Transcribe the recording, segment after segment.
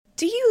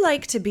Do you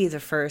like to be the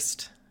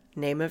first?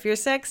 Name of your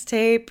sex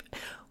tape.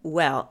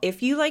 Well,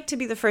 if you like to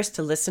be the first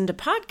to listen to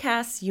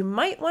podcasts, you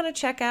might want to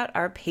check out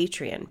our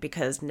Patreon,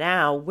 because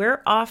now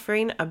we're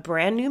offering a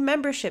brand new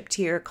membership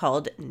tier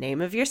called Name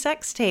of Your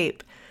Sex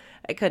Tape.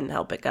 I couldn't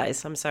help it,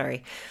 guys. I'm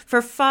sorry.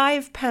 For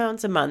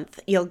 £5 a month,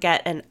 you'll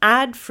get an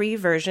ad-free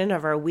version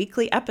of our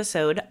weekly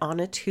episode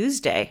on a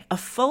Tuesday, a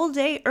full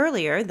day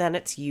earlier than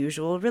its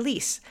usual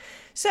release.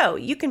 So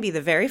you can be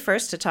the very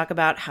first to talk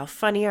about how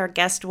funny our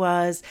guest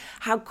was,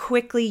 how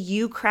quickly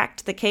you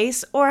cracked the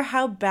case, or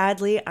how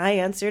badly I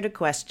answered a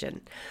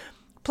question.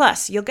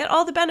 Plus, you'll get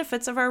all the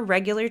benefits of our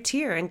regular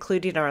tier,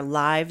 including our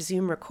live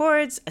Zoom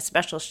records, a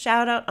special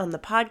shout out on the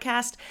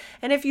podcast,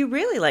 and if you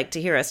really like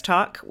to hear us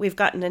talk, we've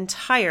got an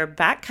entire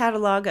back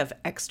catalog of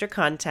extra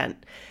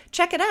content.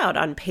 Check it out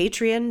on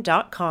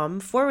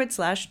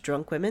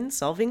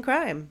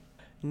patreon.com/drunkwomensolvingcrime.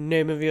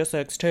 Name of your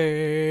sex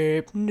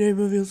tape. Name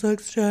of your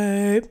sex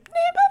tape. Name of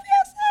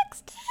your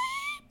sex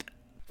tape.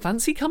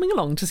 Fancy coming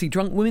along to see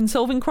Drunk Women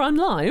Solving Crime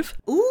live?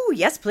 Ooh,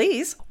 yes,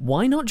 please.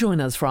 Why not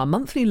join us for our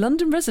monthly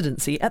London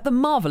residency at the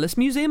Marvellous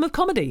Museum of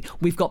Comedy?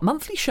 We've got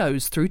monthly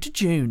shows through to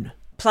June.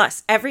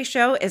 Plus, every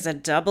show is a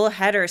double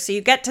header, so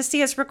you get to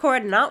see us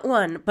record not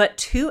one, but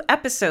 2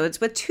 episodes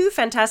with 2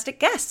 fantastic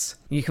guests.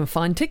 You can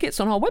find tickets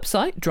on our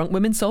website,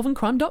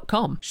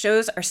 drunkwomensolvingcrime.com.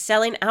 Shows are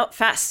selling out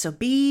fast, so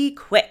be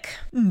quick.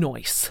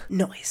 Nice.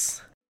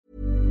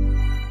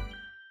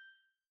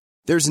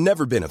 There's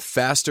never been a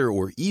faster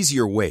or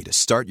easier way to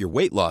start your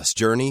weight loss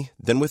journey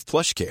than with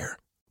PlushCare.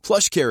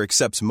 PlushCare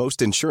accepts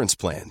most insurance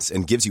plans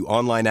and gives you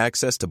online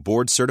access to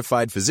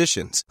board-certified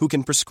physicians who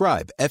can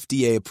prescribe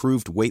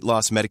FDA-approved weight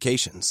loss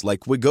medications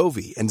like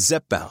Wegovy and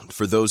Zepbound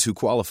for those who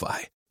qualify.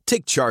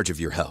 Take charge of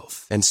your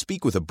health and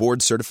speak with a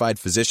board-certified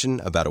physician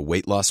about a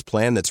weight loss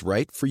plan that's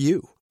right for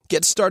you.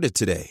 Get started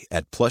today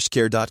at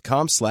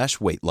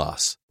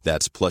plushcare.com/weight-loss.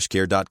 That's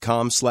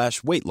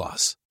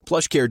plushcare.com/weight-loss.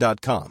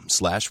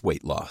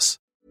 plushcare.com/weight-loss.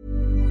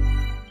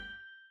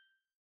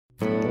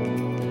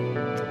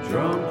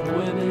 Drunk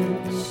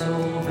women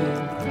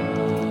solving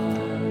crime.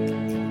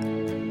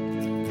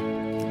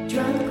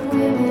 Drunk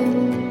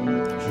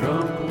women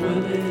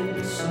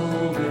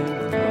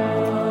solving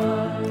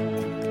crime.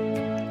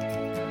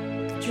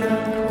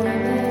 Drunk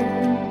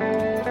women.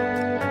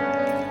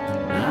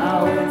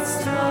 Now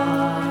it's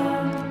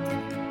time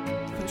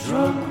for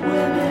drunk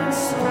women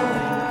solving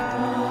crime.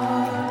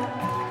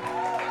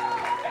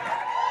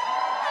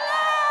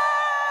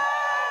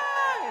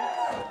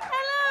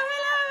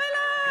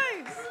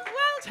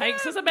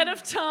 Takes us a bit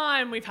of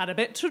time. We've had a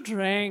bit to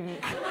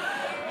drink.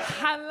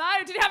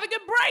 Hello, did you have a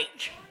good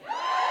break?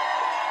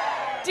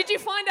 Did you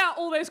find out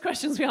all those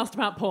questions we asked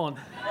about porn?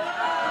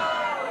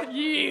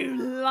 You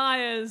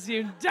liars,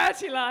 you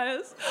dirty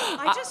liars.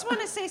 I just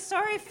want to say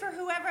sorry for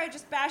whoever I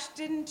just bashed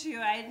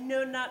into. I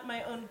know not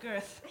my own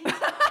girth.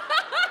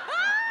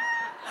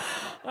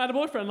 I had a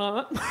boyfriend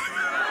like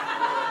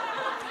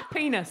that.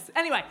 Penis.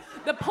 Anyway,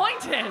 the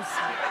point is,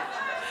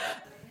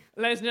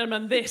 ladies and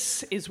gentlemen,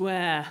 this is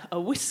where a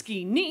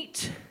whiskey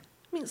neat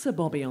meets a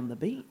bobby on the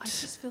beat. I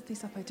just filled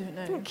these up, I don't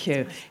know. Thank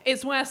you.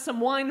 It's where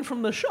some wine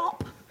from the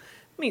shop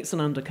meets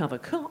an undercover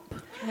cop.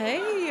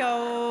 Hey,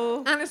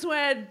 yo. And it's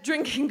where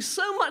drinking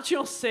so much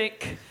you're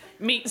sick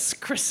meets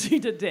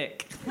Cressida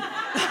Dick.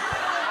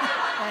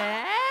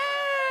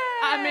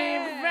 I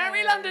mean,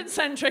 very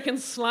London-centric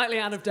and slightly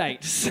out of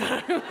date, so...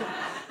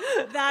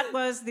 That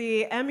was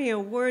the Emmy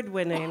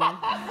Award-winning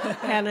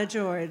Hannah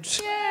George.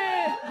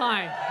 Yeah.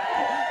 Hi.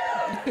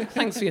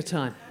 Thanks for your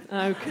time.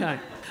 Okay.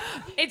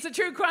 It's a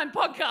true crime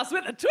podcast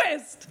with a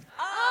twist.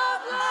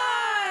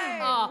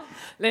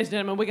 Ladies and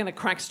gentlemen, we're going to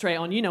crack straight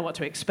on. You know what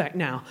to expect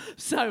now.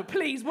 So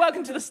please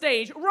welcome to the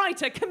stage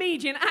writer,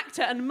 comedian,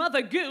 actor, and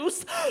mother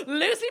goose,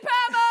 Lucy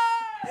Palmer.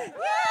 Lucy!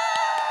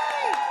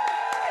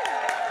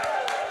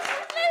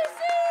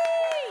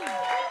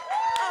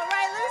 All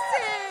right,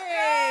 Lucy.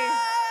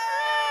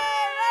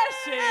 There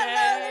she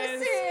is.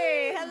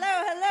 Lucy.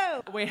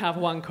 Hello. We have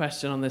one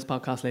question on this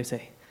podcast,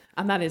 Lucy,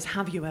 and that is,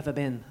 have you ever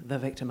been the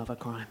victim of a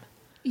crime?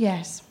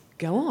 Yes.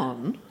 Go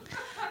on.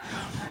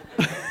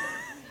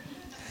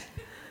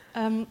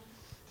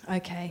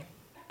 Okay.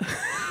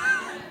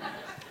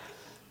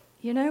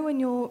 You know when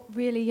you're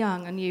really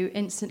young and you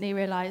instantly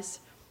realise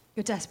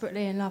you're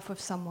desperately in love with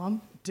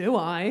someone? Do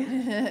I?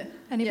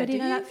 Anybody do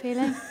know you? that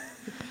feeling?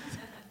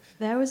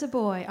 There was a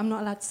boy, I'm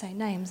not allowed to say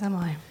names, am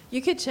I?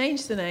 You could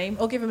change the name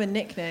or give him a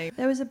nickname.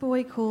 There was a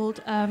boy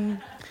called,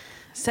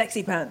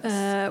 Sexy Pants.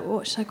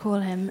 what should I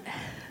call him?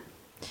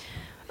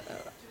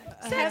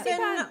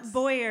 Kevin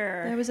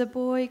Boyer. There was a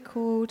boy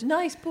called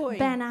Nice boy.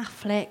 Ben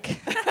Affleck.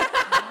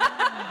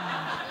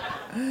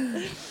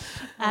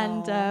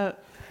 And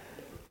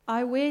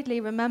I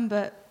weirdly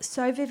remember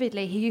so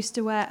vividly he used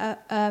to wear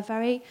a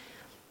very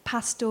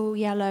pastel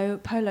yellow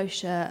polo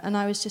shirt, and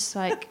I was just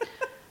like,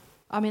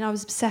 I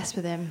was obsessed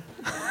with him.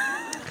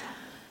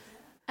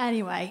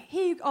 Anyway,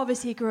 he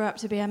obviously grew up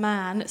to be a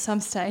man at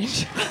some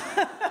stage.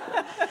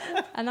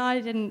 And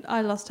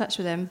I lost touch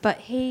with him. But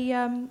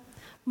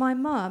my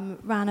mum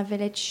ran a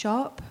village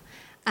shop,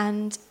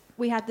 and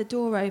we had the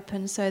door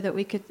open so that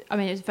we could, I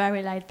mean, it was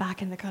very laid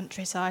back in the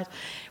countryside.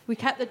 We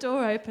kept the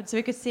door open so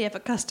we could see if a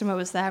customer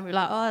was there. And we were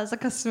like, oh, there's a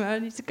customer, I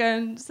need to go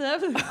and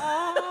serve them.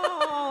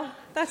 Oh,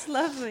 that's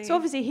lovely. So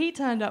obviously he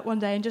turned up one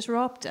day and just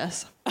robbed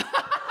us. Ben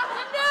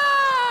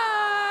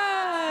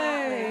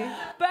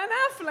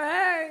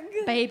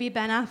Affleck. Baby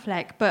Ben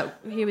Affleck, but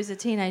he was a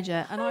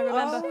teenager. And I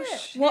remember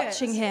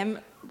watching him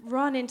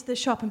run into the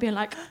shop and being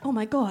like, oh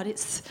my God,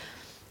 it's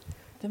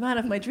The man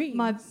of my dreams.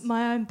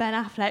 my own Ben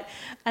Affleck.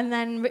 And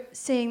then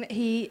seeing that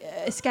he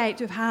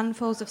escaped with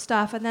handfuls of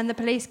stuff, and then the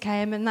police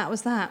came, and that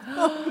was that.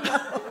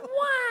 Wow,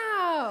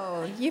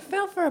 you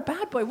fell for a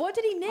bad boy. What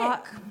did he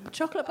nick?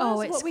 Chocolate bars?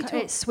 Oh,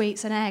 it's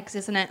sweets and eggs,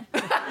 isn't it?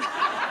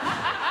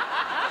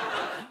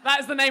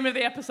 That's the name of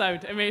the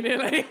episode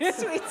immediately.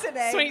 Sweets and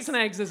eggs. Sweets and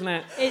eggs, isn't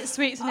it? It's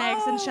sweets and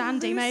eggs and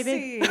shandy,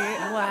 maybe.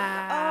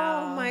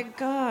 Wow. Oh my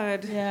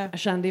God. Yeah. A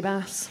shandy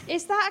bass.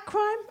 Is that a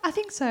crime? I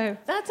think so.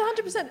 That's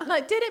 100%.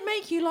 Like, did it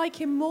make you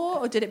like him more,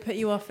 or did it put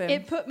you off him?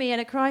 It put me in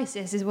a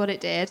crisis, is what it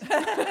did.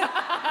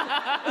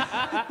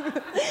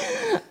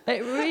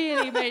 It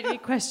really made me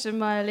question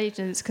my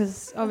allegiance,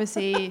 because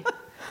obviously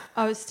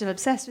I was still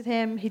obsessed with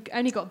him. He'd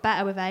only got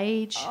better with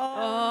age.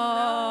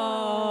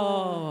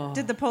 Oh.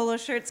 Did the polo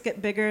shirts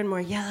get bigger and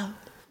more yellow?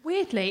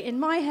 Weirdly, in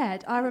my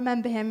head, I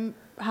remember him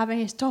having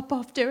his top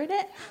off doing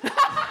it.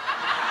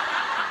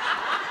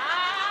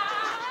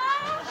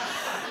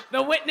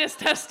 The witness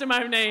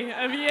testimony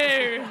of you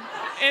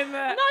in the...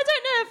 And I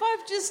don't know if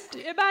I've just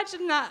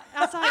imagined that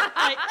as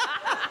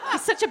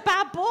he's such a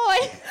bad boy.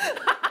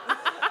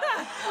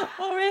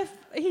 Or if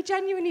he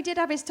genuinely did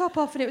have his top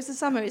off and it was the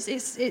summer. It's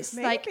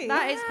like, Maybe.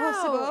 that is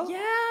possible.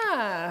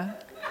 Yeah.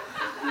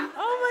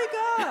 Oh my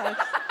God.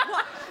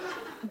 What?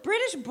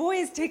 British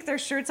boys take their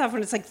shirts off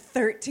when it's like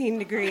 13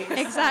 degrees.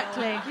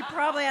 Exactly. He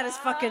probably had his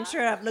fucking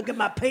shirt up. Look at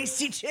my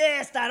pasty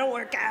chest. I don't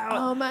work out.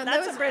 Oh, man,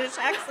 That's there a British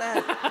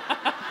accent.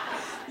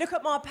 Look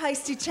at my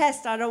pasty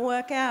chest. I don't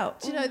work out.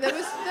 Do you know, there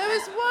was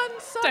one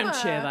summer... Don't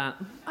cheer that.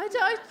 I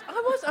thought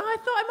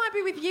I might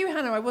be with you,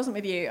 Hannah. I wasn't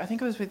with you. I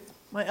think I was with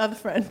my other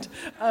friend.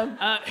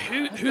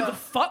 Who the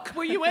fuck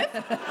were you with?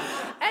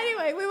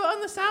 Anyway, we were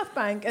on the South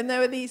Bank, and there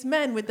were these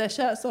men with their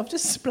shirts off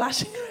just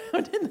splashing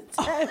around in the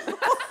Thames.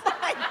 Oh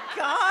my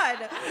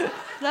God.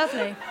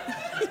 Lovely.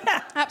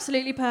 Yeah.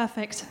 Absolutely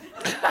perfect.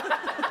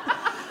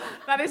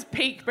 That is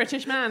peak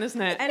British man, isn't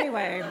it?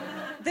 Anyway,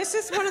 this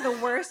is one of the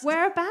worst.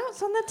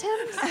 Whereabouts on the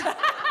Thames?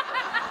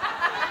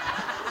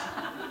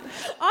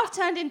 I've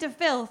turned into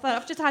filth.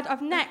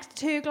 I've necked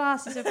 2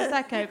 glasses of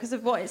Prosecco because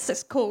of what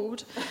it's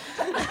called.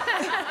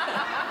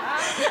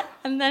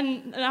 And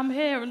then I'm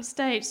here on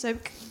stage, so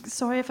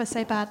sorry if I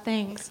say bad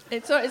things.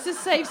 It's a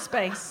safe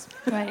space.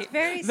 Great.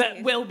 Very That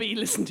safe. will be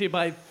listened to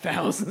by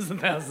thousands and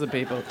thousands of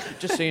people,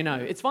 just so you know.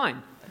 It's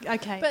fine.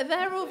 Okay. But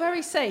they're all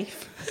very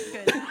safe.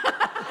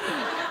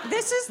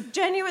 This is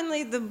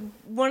genuinely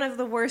one of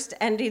the worst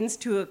endings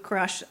to a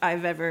crush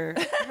I've ever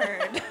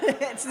heard.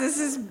 This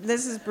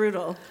is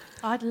brutal.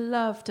 I'd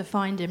love to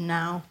find him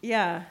now.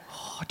 Yeah.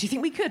 Oh, do you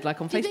think we could,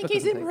 like on Do you Facebook? think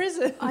he's or in something?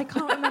 prison? I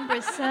can't remember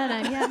his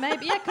surname. Yeah,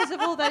 maybe. Yeah, because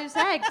of all those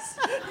eggs.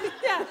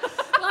 Yeah.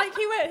 Like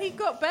he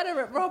got better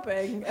at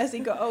robbing as he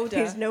got older.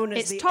 He's known as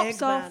It's the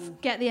tops off,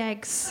 Eggman. get the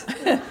eggs.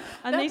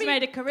 And he's be-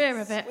 made a career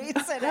of it.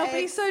 Sweets and They'll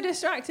be eggs. so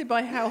distracted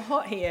by how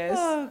hot he is.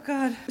 Oh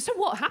God. So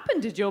what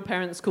happened? Did your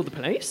parents call the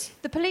police?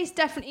 The police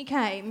definitely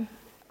came.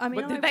 I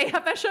mean, Did they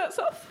have their shirts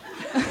off?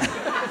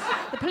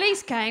 the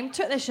police came,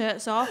 took their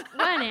shirts off,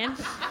 went in.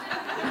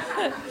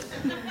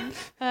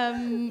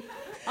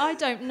 I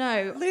don't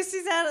know.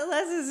 Lucy's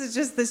Adolescence is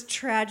just this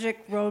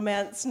tragic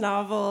romance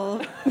novel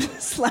 /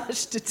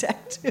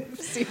 detective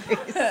series.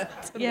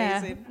 It's Yeah.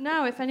 amazing.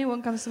 Now, if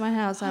anyone comes to my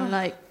house, I'm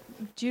like,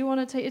 do you want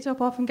to take your top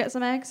off and get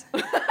some eggs?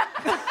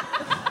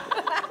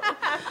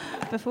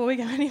 Before we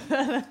go any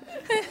further.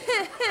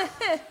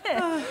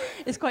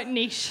 It's quite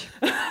niche.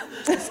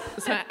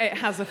 So it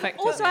has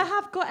affected. Also, I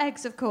have got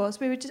eggs, of course.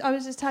 I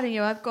was just telling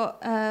you, I've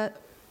got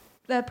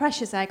they're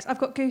precious eggs. I've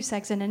got goose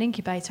eggs in an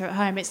incubator at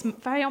home. It's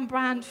very on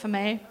brand for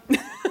me.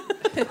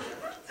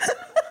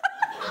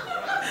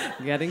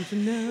 Getting to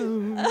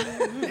know.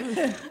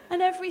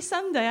 And every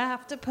Sunday, I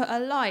have to put a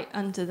light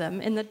under them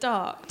in the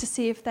dark to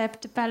see if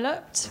they've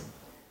developed.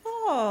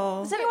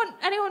 Oh. Does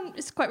anyone?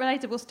 It's quite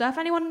relatable stuff.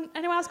 Anyone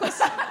else got?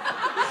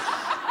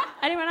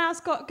 Anyone else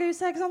got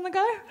goose eggs on the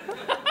go?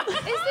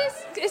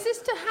 Is this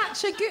to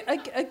hatch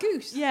a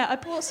goose? Yeah, I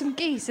bought some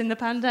geese in the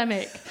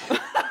pandemic.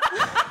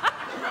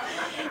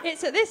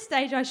 It's at this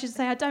stage I should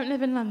say I don't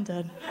live in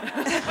London.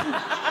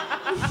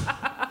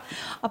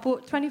 I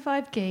bought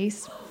 25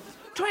 geese.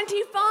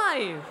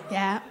 25?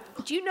 Yeah.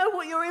 Do you know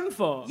what you're in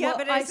for? Yeah,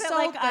 but is it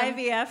like them.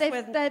 IVF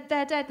with...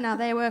 They're dead now.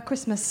 They were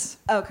Christmas.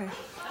 Okay.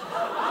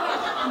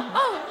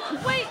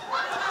 Oh, wait.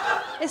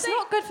 It's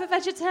not good for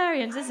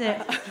vegetarians, is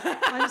it?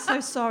 I'm so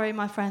sorry,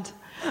 my friend.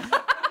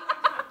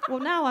 Well,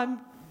 now I'm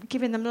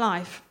giving them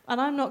life,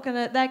 and I'm not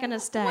gonna. They're gonna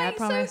stay. I Wait,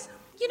 promise. so,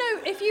 you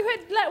know, if you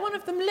had let one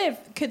of them live,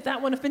 could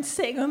that one have been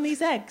sitting on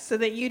these eggs so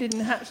that you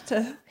didn't have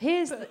to...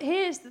 Here's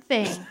the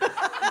thing.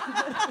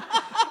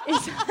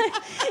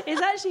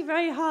 It's actually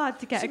very hard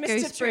to get She a missed a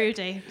goose trick.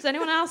 broody. Does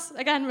anyone else,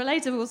 again,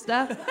 relatable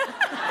stuff?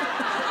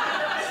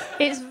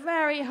 It's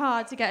very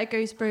hard to get a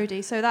goose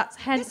broody, so that's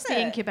hence Is the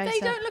it? incubator. They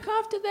don't look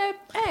after their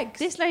eggs.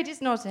 This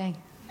lady's nodding.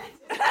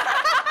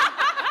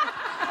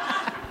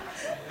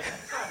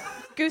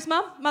 Goose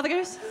mum? Mother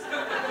goose?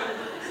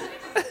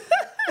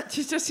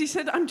 She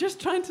said, I'm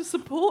just trying to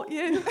support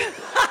you.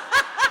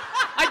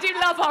 I do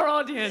love our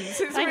audience.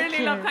 It's Thank really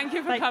you. love. Thank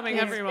you for Thank coming,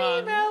 you.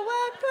 everyone. Female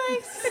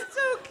workplace. It's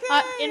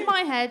okay. In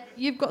my head,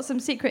 you've got some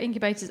secret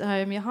incubators at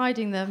home, you're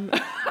hiding them,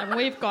 and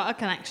we've got a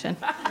connection.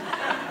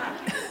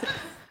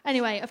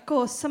 Anyway, of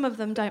course, some of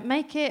them don't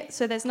make it,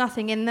 so there's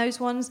nothing in those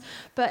ones.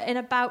 But in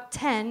about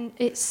 10,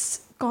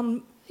 it's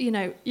gone,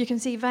 you can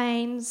see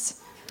veins.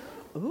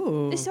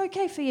 Ooh. It's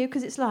okay for you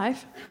because it's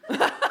live.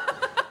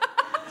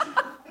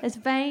 There's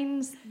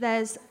veins,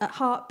 there's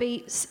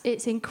heartbeats.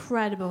 It's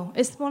incredible.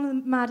 It's one of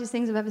the maddest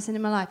things I've ever seen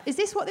in my life. Is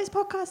this what this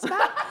podcast's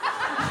about?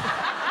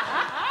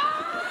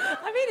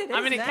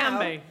 It can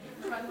be.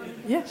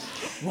 Yeah.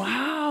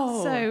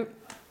 Wow. So,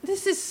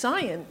 This is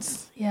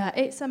science. yeah,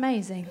 it's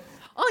amazing.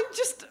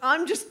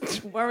 I'm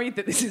just worried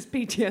that this is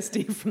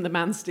PTSD from the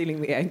man stealing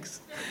the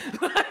eggs. Do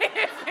you know what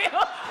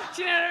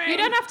I mean? You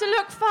don't have to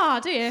look far,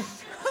 do you?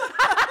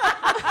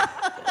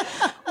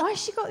 Why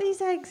has she got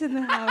these eggs in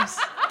the house?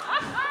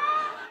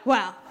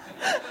 Well,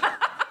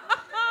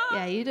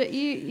 yeah,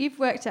 you've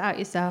worked it out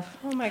yourself.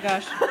 Oh my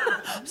gosh.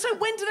 So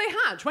when do they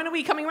hatch? When are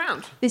we coming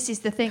round? This is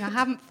the thing. I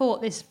haven't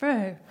thought this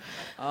through.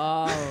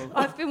 Oh.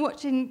 I've been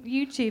watching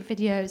YouTube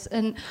videos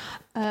and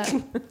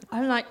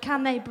I'm like,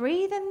 can they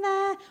breathe in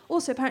there?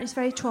 Also, apparently it's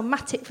very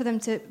traumatic for them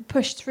to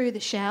push through the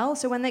shell.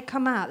 So when they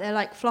come out, they're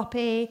like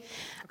floppy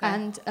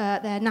and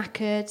they're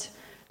knackered,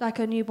 like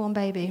a newborn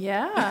baby.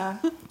 Yeah.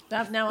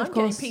 Now I'm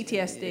course. getting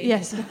PTSD.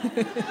 Yes.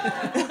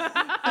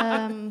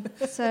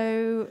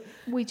 So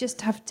we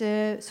just have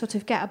to sort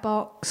of get a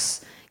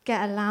box,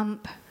 get a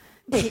lamp,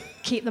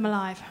 keep them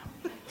alive.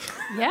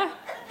 Yeah.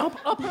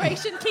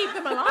 Operation Keep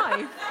Them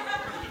Alive.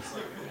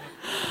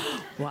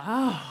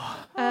 Wow.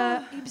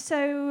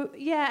 So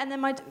yeah, and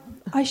then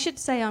I should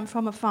say I'm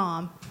from a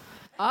farm.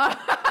 I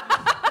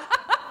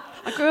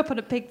grew up on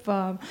a pig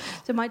farm,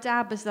 so my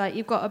dad was like,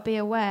 "You've got to be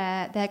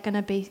aware.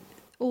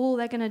 All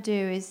they're gonna do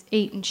is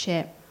eat and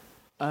shit.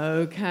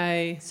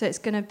 Okay. So it's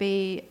gonna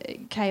be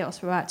chaos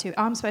for about 2.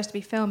 I'm supposed to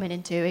be filming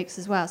in 2 weeks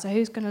as well. So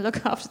who's gonna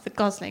look after the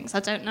goslings? I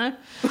don't know.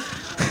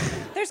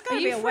 There's got Are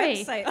to be you a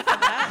free? website for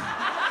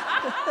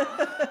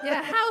that.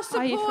 Yeah, how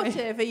Are you free?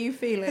 supportive are you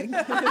feeling?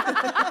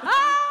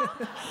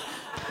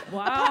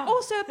 Wow.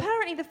 Also,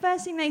 apparently, the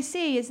first thing they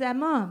see is their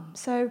mum.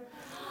 So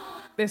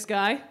This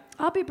guy.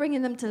 I'll be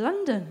bringing them to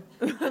London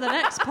for the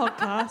next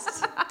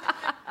podcast.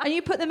 And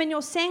you put them in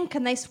your sink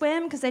and they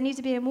swim because they need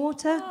to be in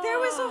water. There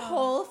was a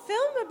whole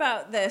film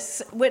about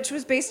this, which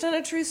was based on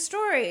a true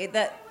story,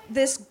 that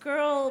this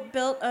girl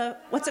built a,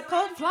 what's it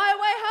called? Fly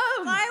away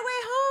home. Fly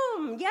away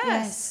home.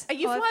 Yes. Are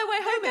you Oh, fly away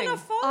They're homing? gonna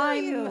follow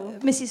I'm you.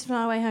 Mrs.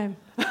 Fly Away Home.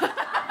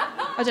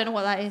 I don't know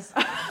what that is.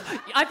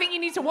 I think you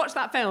need to watch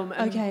that film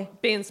and Okay.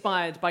 be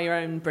inspired by your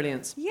own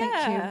brilliance.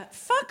 Yeah.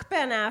 Fuck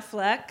Ben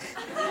Affleck.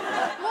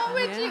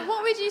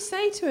 What would you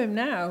say to him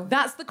now?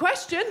 That's the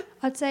question.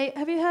 I'd say,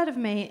 have you heard of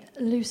me,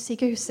 Loosey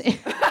Goosey?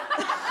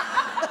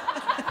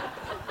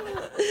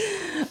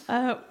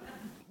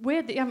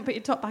 Weird that you haven't put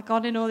your top back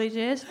on in all these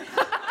years.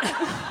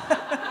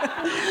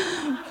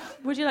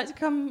 Would you like to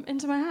come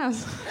into my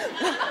house?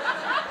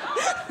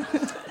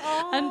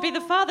 And be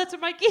the father to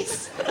my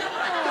geese? Do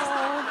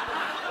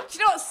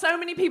you know what? So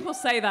many people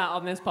say that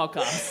on this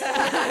podcast.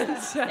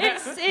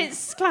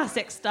 It's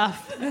classic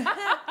stuff.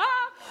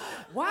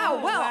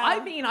 Wow. Well, I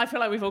mean, I feel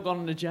like we've all gone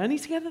on a journey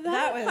together there.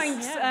 That was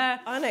Thanks.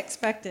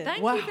 unexpected.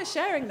 Thank Wow. you for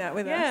sharing that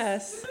with us.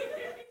 Yes.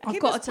 I've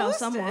Keep got to us tell posted.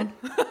 someone.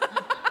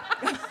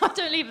 I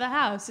don't leave the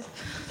house.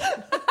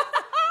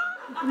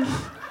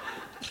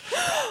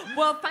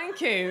 Well,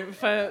 thank you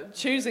for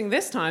choosing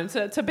this time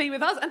to be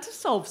with us and to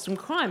solve some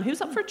crime.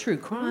 Who's up for a true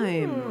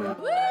crime?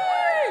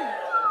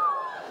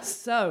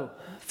 So,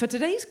 for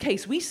today's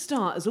case, we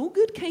start, as all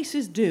good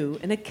cases do,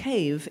 in a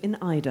cave in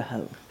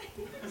Idaho.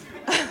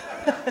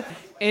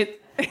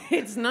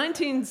 It's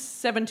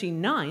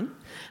 1979,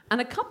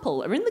 and a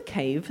couple are in the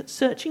cave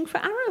searching for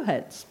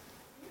arrowheads.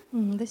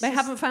 This They is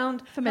haven't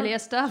found familiar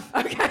stuff.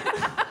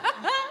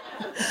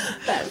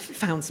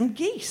 found some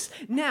geese.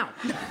 Now,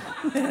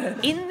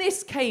 in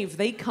this cave,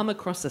 they come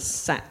across a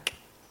sack.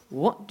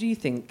 What do you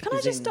think? Can I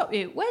is just in- stop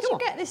you? Where'd Go you on.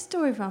 get this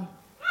story from?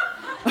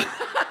 That's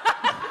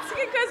a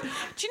good question.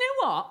 Do you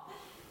know what?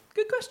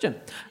 Good question.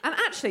 And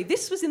actually,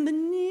 this was in the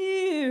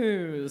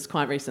news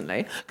quite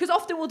recently, because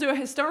often we'll do a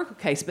historical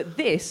case, but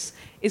this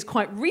is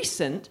quite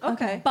recent.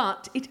 Okay.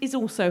 But it is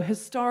also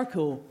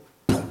historical.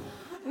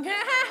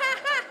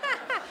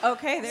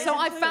 Okay, there's So a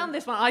I clue. found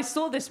this one. I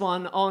saw this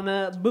one on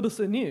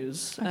BBC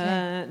News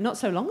not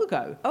so long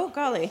ago. Oh,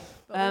 golly.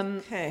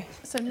 Okay.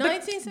 So Buzz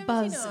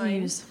 1979.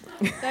 News.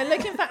 They're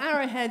looking for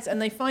arrowheads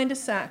and they find a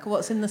sack.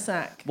 What's in the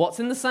sack? What's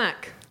in the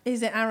sack?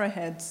 Is it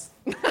arrowheads?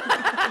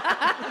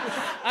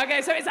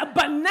 Okay, so it's a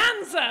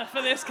bonanza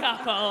for this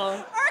couple.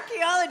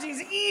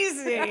 Archaeology's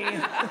easy.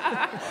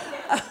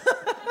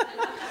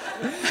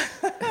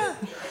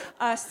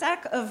 A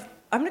sack of,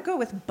 I'm going to go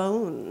with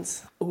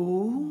bones.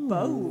 Ooh.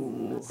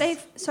 Bones.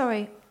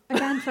 Sorry,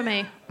 again for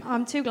me.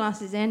 I'm 2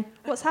 glasses in.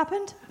 What's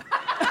happened?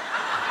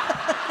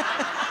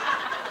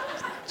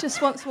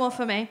 Just once more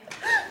for me.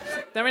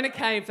 They're in a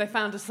cave. They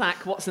found a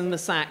sack. What's in the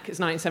sack? It's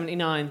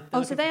 1979.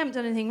 Oh, so they haven't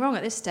done anything wrong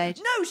at this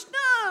stage? No,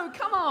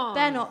 come on.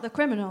 They're not the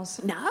criminals.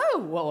 No,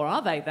 well, or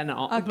are they? They're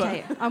not.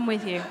 Okay, I'm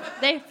with you.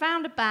 They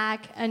found a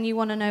bag, and you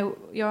want to know,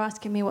 you're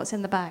asking me what's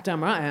in the bag.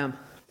 Damn right I am.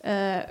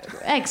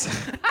 Eggs.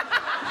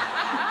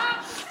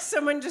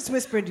 Someone just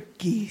whispered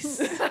geese.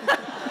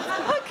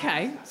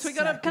 Okay, so we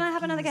got to... Can I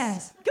have another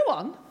guess? Go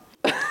on.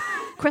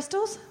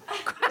 Crystals?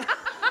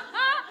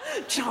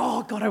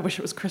 Oh, God, I wish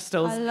it was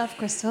crystals. I love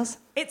crystals.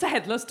 It's a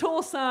headless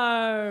torso.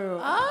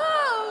 Oh,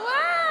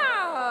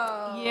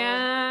 wow.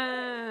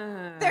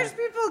 Yeah. There's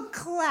people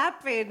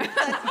clapping. Yay!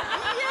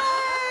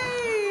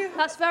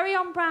 That's very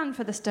on brand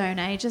for the Stone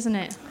Age, isn't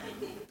it?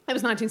 It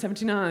was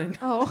 1979.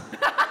 Oh.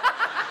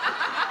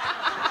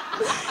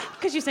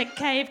 Because you said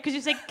cave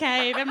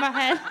in my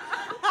head.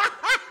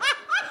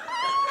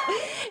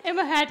 In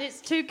my head,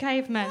 it's 2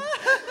 cavemen.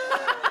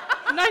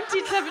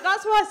 1970.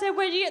 That's why I said,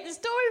 where do you get the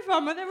story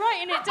from? And they're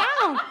writing it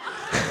down.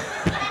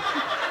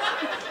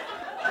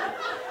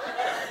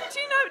 Do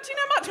you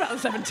know much about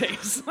the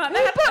 70s? Like,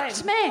 Who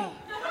booked me?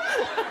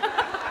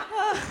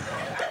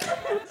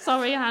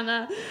 Sorry,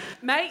 Hannah.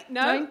 Mate,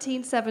 no.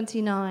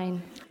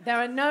 1979. There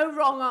are no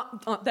wrong...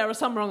 there are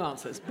some wrong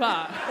answers,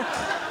 but...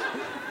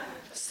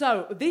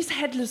 So, this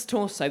headless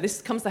torso,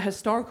 this comes the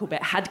historical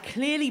bit, had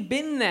clearly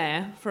been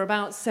there for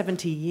about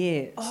 70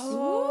 years.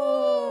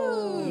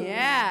 Oh.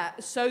 Yeah.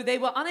 So they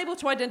were unable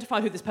to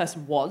identify who this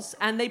person was,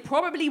 and they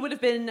probably would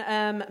have been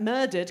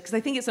murdered, because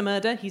they think it's a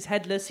murder. He's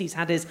headless, he's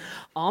had his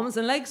arms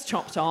and legs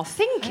chopped off. I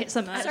think it's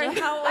a murder. Sorry,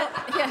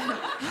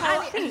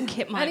 I think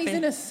it might And he's be.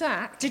 in a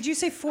sack. Did you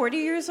say 40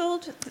 years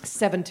old?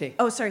 70.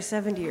 Oh, sorry,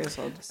 70 years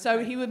old. So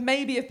he would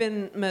maybe have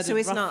been murdered. So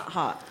he's rough- not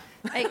hot.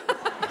 Hey,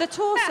 the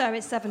torso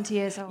is 70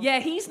 years old. Yeah,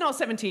 he's not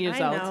 70 years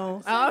I old.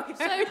 know. Oh, okay.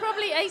 So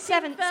probably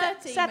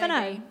 1830,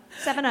 7-0.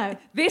 7-0.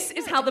 This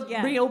is how the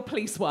Yeah. real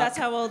police work. That's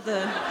how old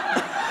the...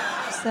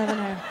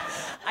 7-0.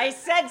 I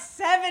said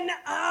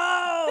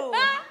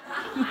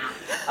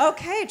 7-0.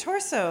 Okay,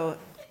 torso.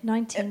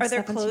 1979. Are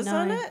there clothes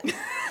on it?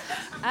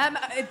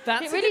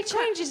 That's It really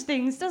changes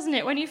things, doesn't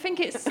it? When you think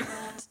it's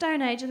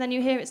Stone Age and then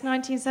you hear it's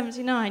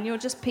 1979, you're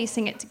just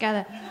piecing it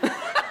together.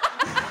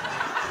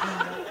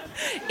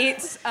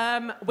 It's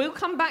we'll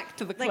come back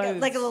to the clothes.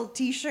 Like a little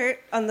T-shirt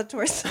on the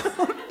torso,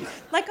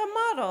 like a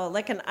model,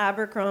 like an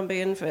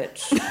Abercrombie and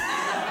Fitch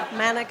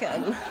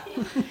mannequin.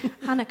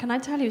 Hannah, can I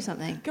tell you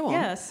something? Go on.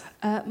 Yes.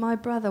 My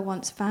brother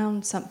once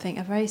found something,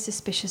 a very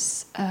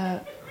suspicious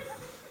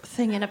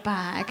thing in a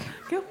bag,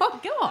 Go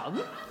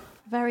on.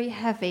 very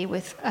heavy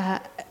with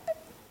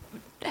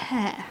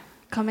hair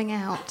coming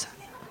out.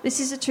 This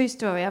is a true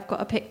story. I've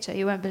got a picture.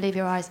 You won't believe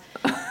your eyes.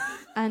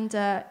 And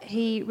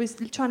he was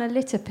trying to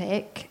litter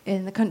pick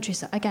in the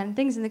countryside. Again,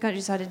 things in the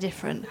countryside are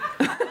different.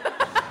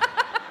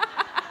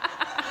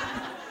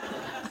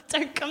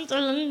 Don't come to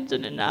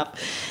London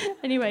enough.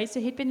 Anyway, so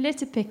he'd been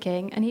litter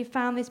picking and he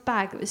found this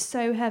bag that was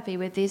so heavy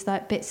with these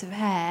like bits of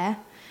hair.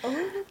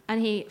 Oh. And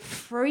he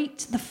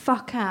freaked the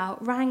fuck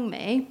out, rang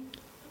me.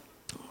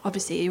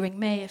 Obviously, you ring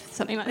me if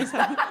something like this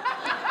happened.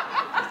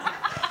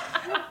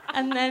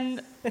 And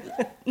then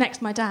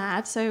next my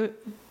dad, so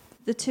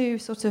the 2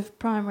 sort of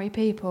primary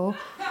people,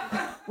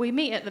 we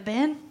meet at the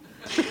bin.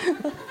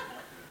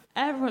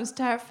 Everyone's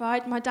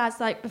terrified. My dad's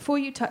like, before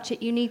you touch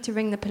it, you need to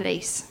ring the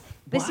police.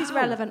 This is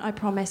relevant, I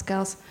promise,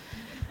 girls.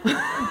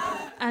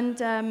 And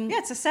Yeah,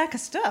 it's a sack of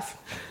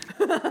stuff.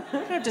 You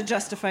don't have to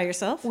justify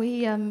yourself.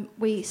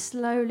 we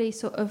slowly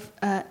sort of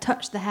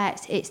touch the hair.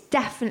 It's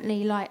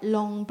definitely like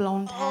long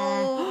blonde hair.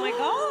 Oh my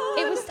god!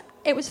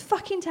 It was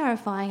fucking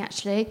terrifying,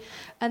 actually.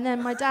 And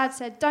then my dad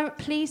said,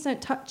 please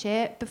don't touch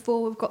it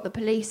before we've got the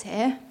police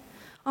here.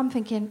 I'm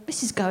thinking,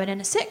 this is going in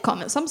a sitcom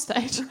at some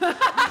stage.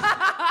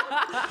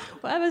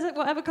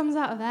 Whatever comes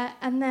out of that.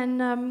 And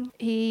then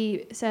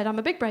he said, I'm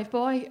a big brave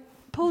boy,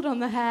 pulled on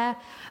the hair,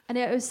 and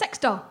it was sex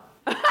doll.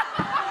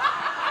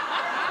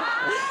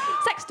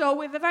 Sex doll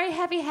with a very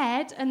heavy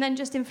head and then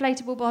just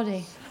inflatable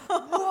body.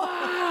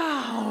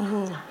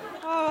 Wow.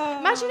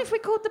 Imagine if we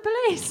called the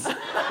police.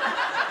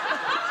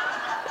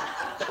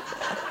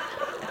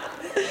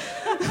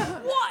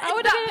 What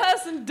had that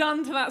person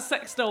done to that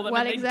sex doll that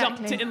Well, meant they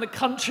dumped exactly. it in the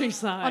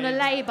countryside? On a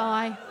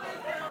lay-by.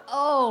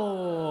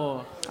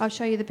 Oh. I'll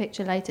show you the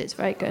picture later. It's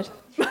very good.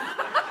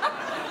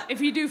 If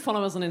you do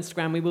follow us on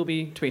Instagram, we will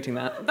be tweeting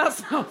that.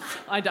 That's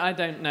I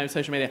don't know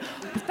social media.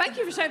 But thank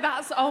you for sharing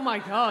that. Oh my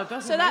god.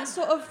 That's So that's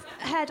sort of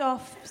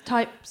head-off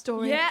type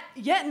story.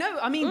 Yeah, no,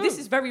 I mean, this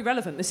is very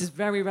relevant. This is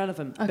very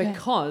relevant Okay.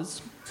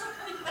 because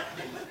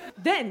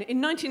then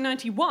in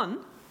 1991,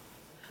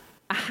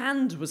 a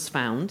hand was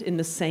found in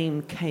the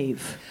same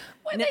cave.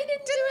 Wait, Now- they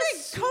didn't do a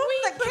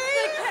sweep of the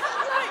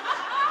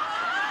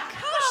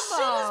How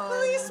does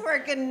police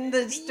work in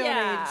the Stone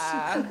Age?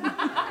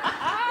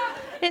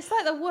 It's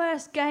like the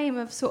worst game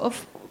of sort of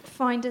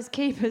finders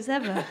keepers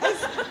ever.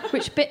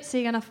 Which bits are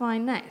you going to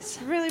find next?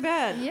 Really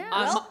bad. Yeah.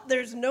 Well,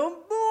 there's no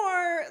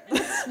more.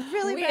 That's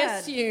really We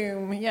bad.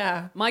 assume,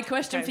 yeah. My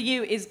question for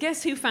you is,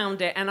 guess who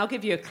found it? And I'll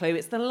give you a clue.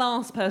 It's the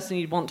last person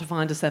you'd want to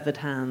find a severed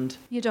hand.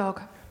 Your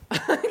dog.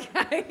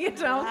 Okay, you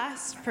know.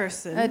 Last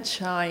person. A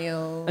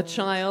child. A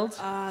child.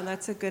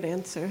 That's a good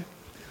answer.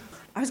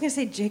 I was going to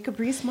say Jacob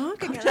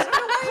Rees-Mogg again.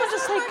 I'll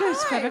just say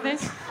goose to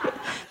everything.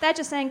 They're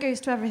just saying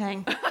goose to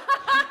everything.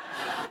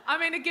 I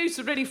mean, a goose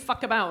would really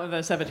fuck about with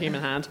a severed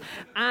human hand.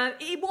 And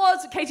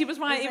Katie was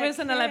right, it was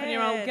an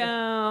 11-year-old kid.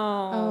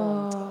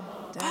 girl.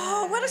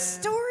 Oh, what a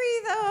story,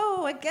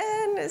 though.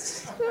 Again,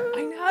 it's...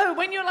 I know,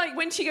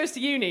 when she goes to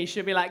uni,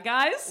 she'll be like,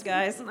 guys,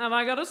 have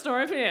I got a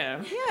story for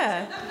you?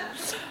 Yeah.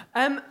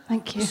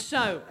 Thank you.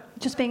 So,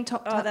 Just being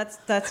topped Oh, up.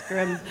 that's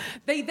grim.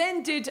 they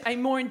then did a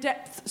more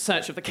in-depth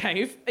search of the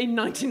cave in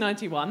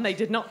 1991. They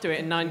did not do it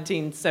in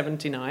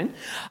 1979.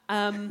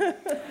 And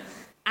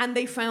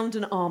they found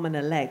an arm and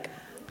a leg.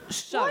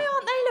 So, Why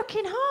aren't they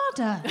looking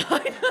harder?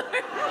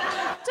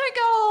 Don't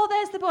go, oh,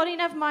 there's the body,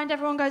 never mind,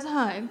 everyone goes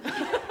home.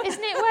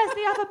 Isn't it, where's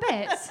the other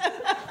bits?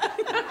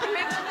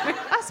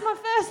 That's my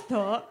first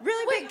thought.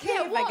 Really big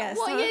cave, I guess.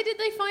 What huh? year did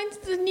they find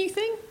the new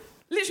thing?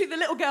 literally the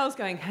little girl's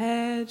going,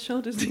 head,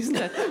 shoulders, knees,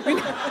 toes.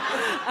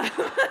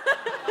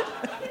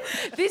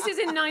 This is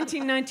in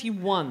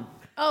 1991.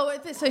 Oh,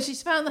 so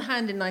she's found the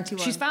hand in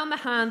 91. She's found the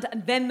hand,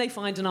 and then they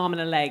find an arm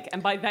and a leg.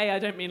 And by they, I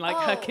don't mean like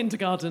her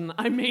kindergarten.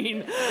 I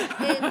mean...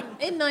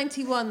 in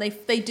 91, they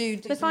do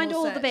They find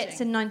all the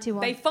bits in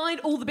 91. They find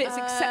all the bits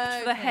except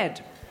for the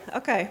head.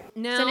 Okay.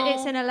 Now...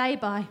 It's in a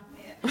lay-by.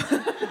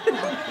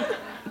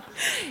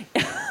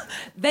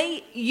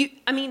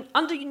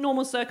 Under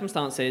normal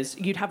circumstances,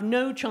 you'd have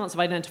no chance of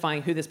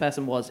identifying who this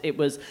person was.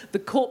 The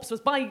corpse was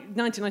by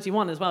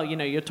 1991 as well. You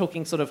know, you're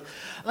talking sort of...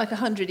 Like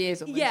 100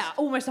 years almost. Yeah,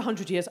 almost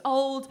 100 years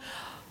old.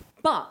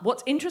 But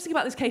what's interesting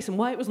about this case and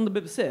why it was on the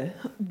BBC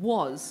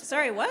was...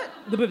 Sorry, what?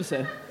 The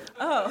BBC.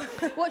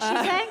 What's she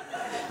saying?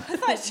 I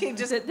thought she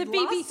just The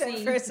lost it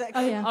BBC. for a second.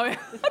 Oh, yeah. Oh, yeah.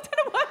 I don't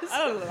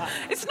know why.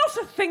 It's not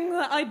a thing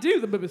that I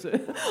do, the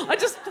BBC. I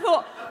just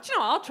thought, do you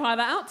know what, I'll try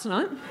that out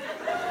tonight.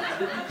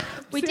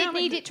 We did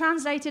need it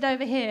translated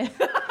over here.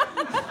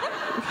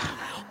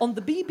 On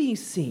the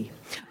BBC,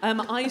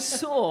 I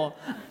saw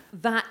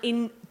that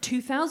in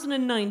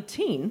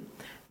 2019,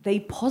 they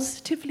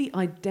positively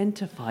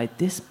identified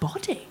this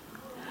body.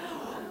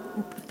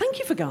 Thank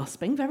you for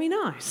gasping. Very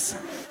nice.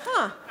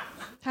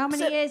 How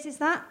many years is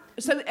that?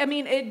 So, I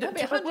mean, be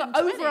 120.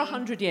 over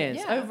 100 years.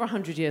 Yeah. Over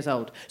 100 years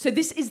old. So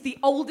this is the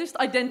oldest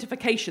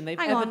identification they've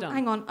ever done.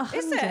 Hang on.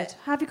 100. it?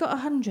 Have you got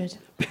 100?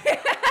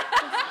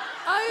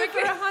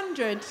 Over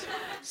 100.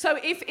 So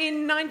if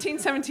in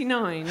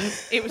 1979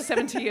 it was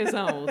 70 years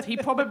old, he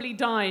probably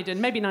died in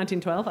maybe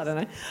 1912, I don't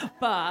know.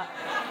 But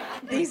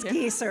These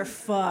geese are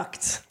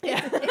fucked.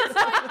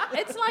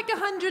 It's like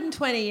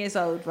 120 years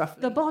old,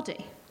 roughly. The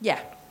body.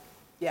 Yeah.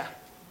 Yeah.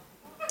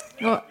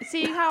 Well,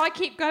 see how I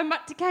keep going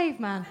back to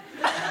caveman?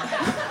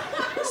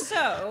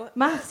 So,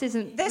 Maths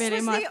isn't this really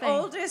was my the thing.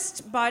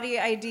 oldest body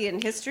ID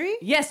in history?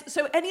 yes,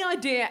 so any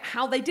idea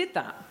how they did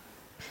that?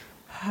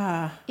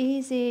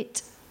 Is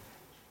it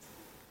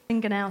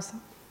fingernails?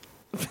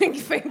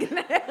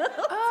 Fingernail.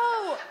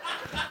 Oh,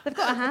 They've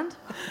got a hand.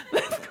 I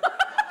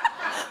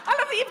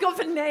love that you've gone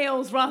for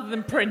nails rather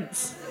than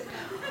prints.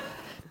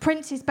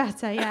 Prince is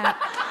better, yeah.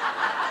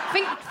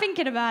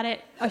 Thinking about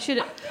it,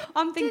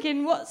 I'm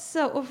thinking what's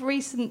sort of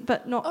recent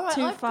but not All right,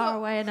 too I've far got-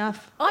 away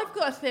enough. I've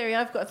got a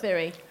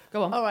theory.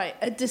 Go on. All right,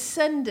 a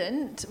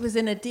descendant was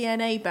in a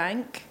DNA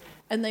bank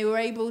and they were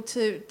able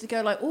to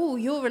go like, oh,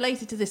 you're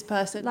related to this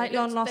person. Like They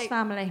long looked- lost they-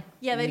 family.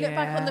 Yeah, they looked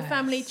back on the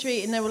family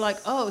tree and they were like,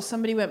 oh,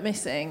 somebody went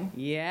missing.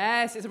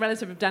 Yes, it's a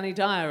relative of Danny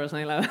Dyer or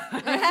something like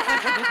that.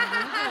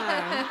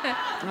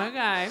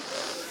 Okay.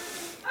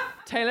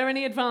 Taylor,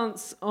 any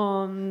advance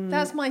on...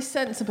 That's my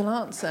sensible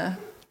answer.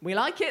 We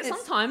like it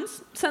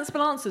sometimes.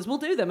 Sensible answers. We'll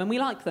do them and we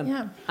like them.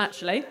 Yeah.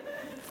 Actually.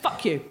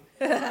 Fuck you.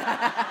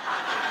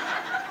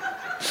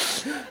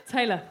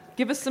 Taylor,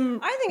 give us some...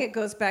 I think it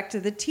goes back to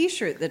the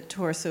T-shirt that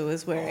Torso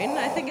was wearing.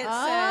 I think it said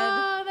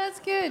Oh, that's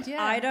good,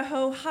 yeah.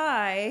 Idaho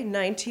High,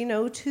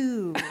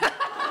 1902.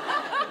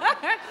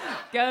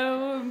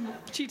 Go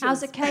cheaters.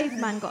 How's a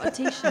caveman got a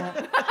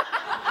t-shirt?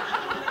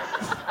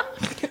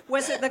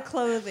 Was it the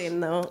clothing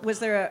though? Were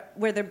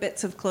there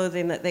bits of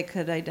clothing that they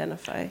could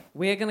identify?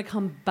 We're going to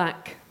come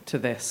back to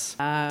this.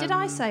 Did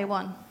I say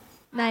one?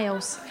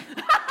 Nails.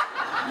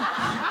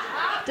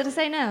 Did I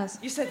say nails?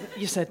 You said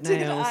nails.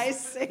 Did I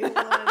say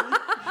one?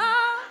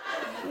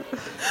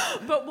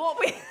 But what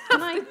we...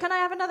 Can I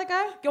have another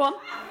go? Go on.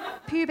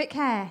 Pubic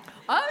hair.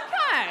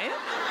 Okay.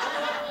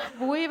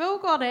 We've all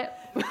got it.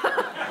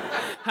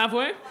 Have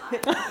we?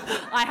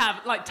 I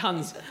have, like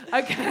tons.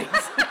 Okay.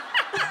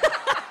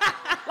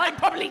 Like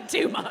probably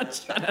too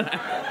much. I don't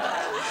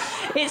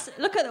know.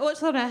 Look at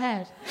what's on her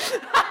head.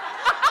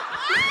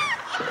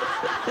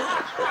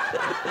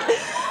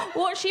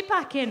 What's she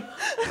packing?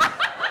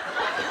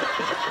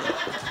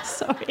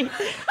 Sorry.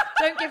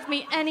 Don't give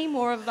me any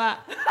more of that.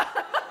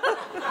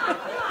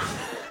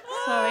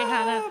 Sorry,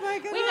 Hannah. my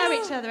goodness. We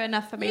know each other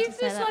enough for me to You've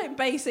say just that. like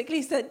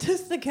basically said,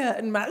 does the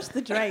curtain match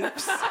the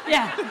drapes?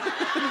 Yeah.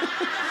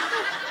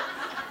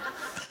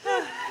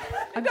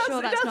 I'm does, sure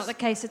it that's does. not the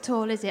case at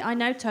all, is it? I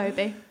know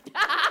Toby.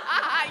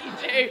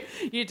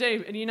 You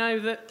do. And you know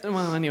that...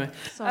 Well, anyway.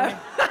 Sorry.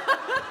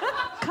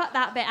 Cut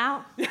that bit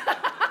out.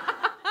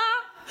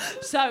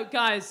 So,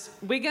 guys,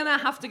 we're going to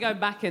have to go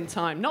back in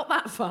time, not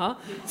that far,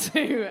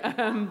 to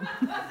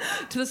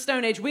the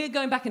Stone Age. We're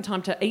going back in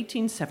time to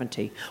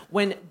 1870,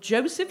 when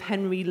Joseph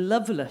Henry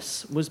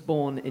Lovelace was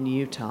born in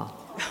Utah.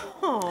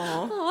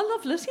 Oh,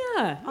 Lovelace,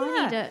 yeah.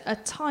 I need a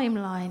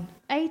timeline.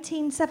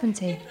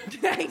 1870.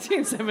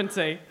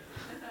 1870.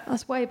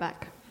 That's way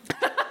back.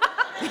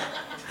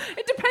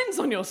 It depends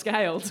on your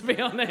scale, to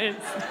be honest.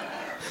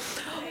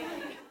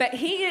 But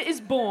he is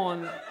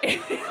born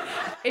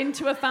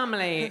into a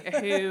family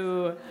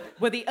who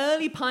were the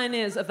early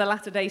pioneers of the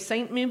Latter-day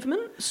Saint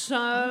movement.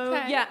 So,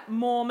 yeah,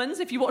 Mormons.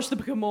 If you watch the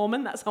Book of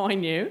Mormon, that's how I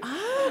knew.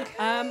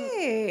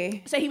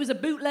 Okay. So he was a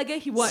bootlegger.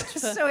 He worked for...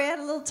 So he had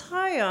a little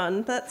tie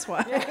on, that's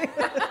why. Yeah,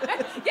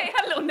 he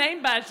had a little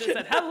name badge that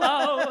said,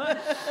 hello.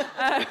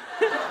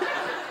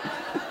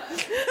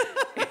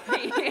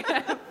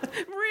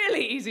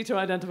 Really easy to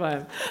identify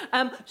him.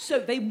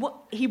 So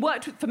he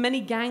worked for many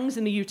gangs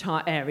in the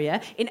Utah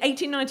area. In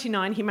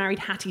 1899, he married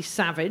Hattie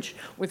Savage,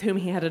 with whom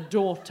he had a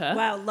daughter.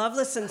 Wow,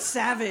 Loveless and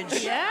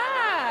Savage.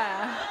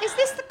 Yeah. Is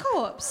this the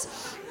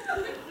corpse?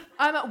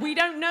 We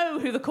don't know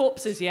who the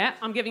corpse is yet.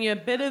 I'm giving you a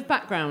bit of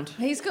background.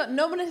 He's got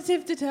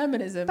nominative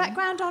determinism.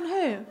 Background on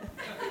who?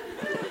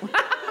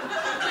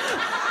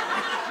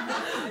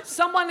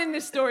 Someone in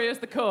this story is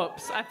the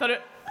corpse. I thought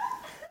it...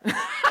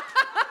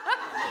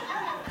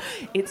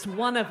 It's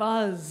one of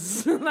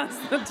us. That's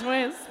the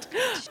twist.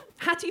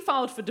 Hattie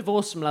filed for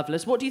divorce from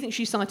Lovelace. What do you think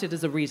she cited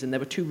as a reason? There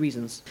were two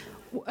reasons.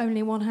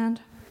 Only one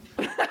hand.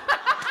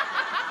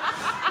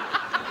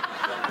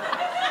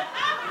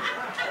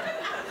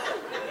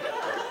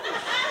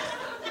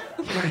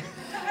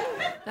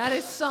 That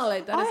is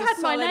solid. That I is a had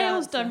my solid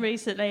nails answer. done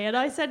recently, and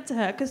I said to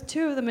her, because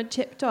two of them had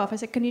chipped off, I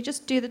said, can you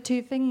just do the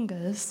two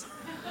fingers?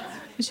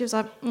 And she was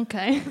like,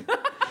 okay.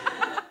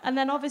 And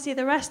then obviously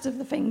the rest of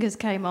the fingers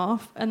came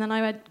off, and then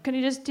I went, can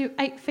you just do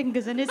 8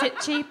 fingers, and is it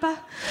cheaper?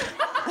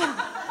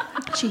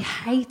 She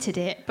hated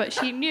it, but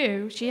she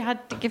knew she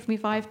had to give me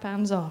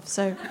 £5 off,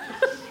 so...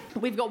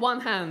 We've got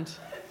one hand.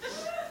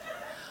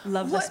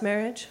 Loveless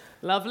marriage.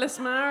 Loveless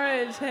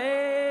marriage.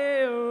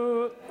 Hey.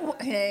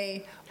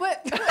 Hey.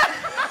 What? But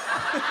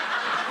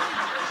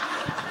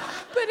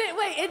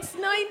wait, it's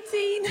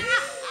 19...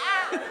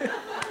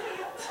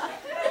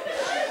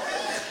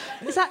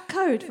 Is that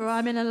code for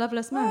I'm in a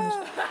loveless marriage?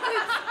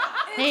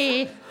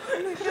 Hey.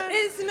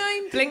 It's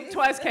 19... Blink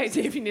twice,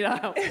 Katie, if you need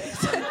help. It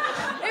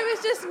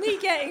was just me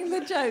getting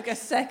the joke a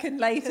second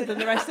later than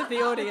the rest of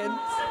the audience.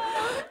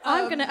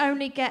 I'm going to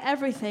only get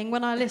everything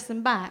when I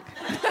listen back.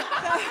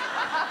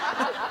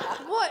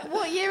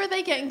 What year are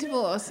they getting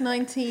divorced?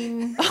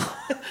 19...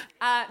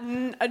 Well,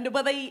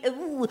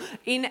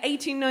 in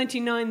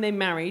 1899 they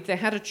married. They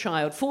had a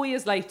child. 4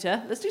 years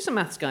later, let's do some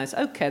maths, guys.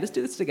 Okay, let's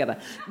do this together.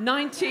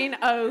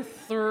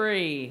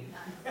 1903.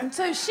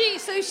 So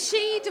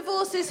she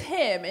divorces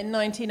him in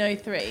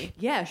 1903.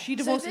 Yeah, she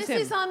divorces So him.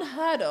 this is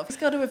unheard of. He's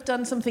got to have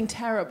done something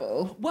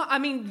terrible. Well, I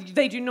mean,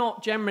 they do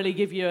not generally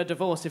give you a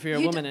divorce if you're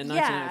a woman in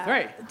 1903.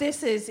 Yeah,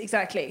 this is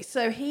exactly.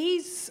 So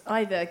he's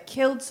either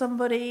killed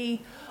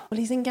somebody, well,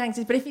 he's in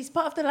gangs. But if he's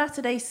part of the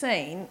Latter-day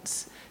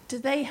Saints, do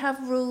they have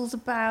rules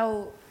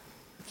about?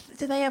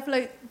 Do they have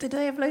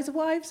loads of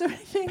wives or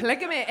anything?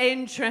 Polygamy,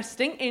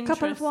 interesting.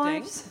 Couple of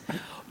wives.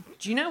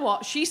 Do you know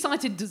what? She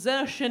cited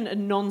desertion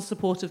and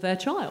non-support of their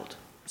child.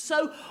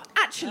 So,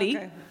 actually,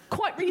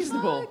 quite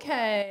reasonable.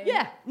 Okay.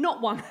 Yeah,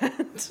 not one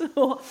hand.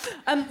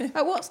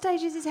 At what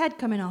stage is his head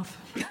coming off?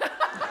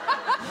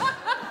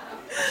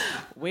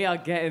 We are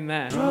getting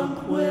there.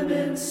 Drunk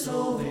women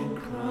solving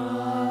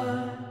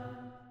crime.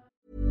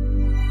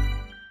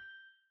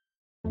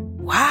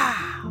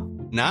 Wow.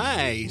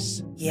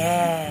 Nice.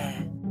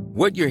 Yeah.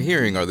 What you're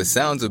hearing are the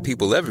sounds of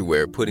people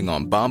everywhere putting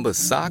on Bombas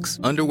socks,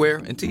 underwear,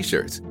 and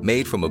T-shirts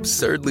made from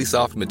absurdly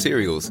soft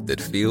materials that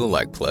feel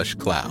like plush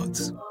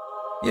clouds.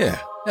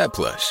 Yeah, that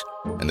plush.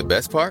 And the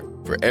best part?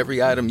 For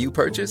every item you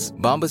purchase,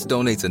 Bombas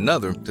donates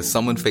another to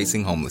someone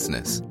facing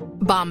homelessness.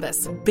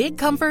 Bombas. Big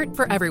comfort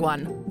for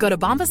everyone. Go to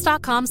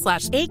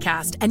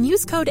bombas.com/ACAST and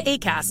use code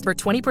ACAST for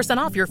 20%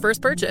 off your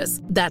first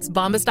purchase. That's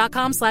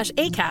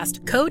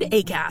bombas.com/ACAST. Code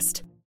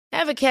ACAST.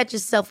 Ever catch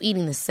yourself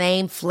eating the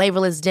same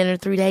flavorless dinner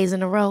 3 days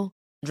in a row?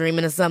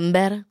 Dreaming of something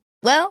better?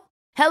 Well,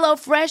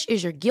 HelloFresh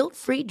is your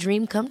guilt-free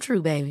dream come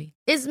true, baby.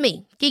 It's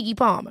me, Keke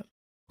Palmer.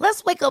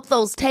 Let's wake up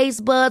those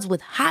taste buds with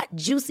hot,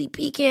 juicy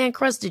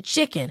pecan-crusted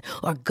chicken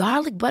or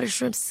garlic butter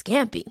shrimp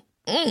scampi.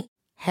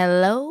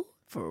 Hello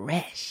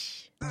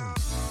Fresh.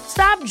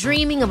 Stop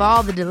dreaming of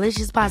all the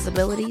delicious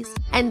possibilities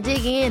and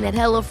dig in at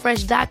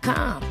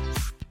HelloFresh.com.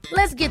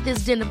 Let's get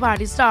this dinner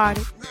party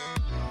started.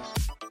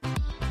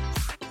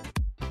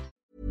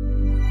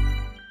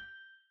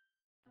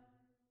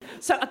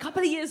 So a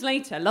couple of years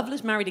later,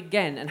 Lovelace married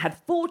again and had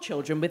 4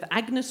 children with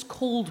Agnes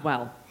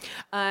Caldwell.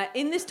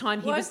 In this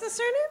time, he What was was the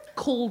surname?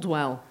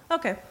 Caldwell.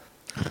 Okay.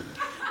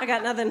 I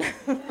got nothing.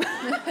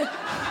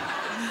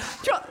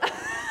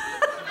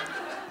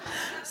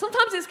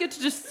 Sometimes it's good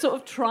to just sort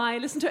of try,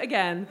 listen to it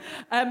again.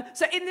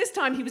 So in this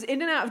time, he was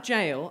in and out of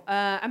jail,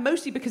 and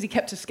mostly because he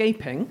kept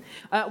escaping.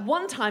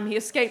 One time, he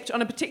escaped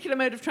on a particular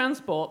mode of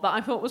transport that I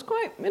thought was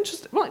quite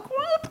interesting, like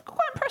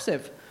quite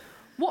impressive.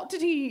 What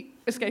did he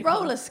escape on?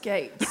 Roller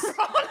skates.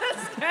 Roller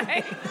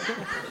skates.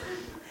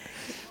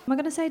 Am I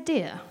going to say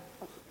deer?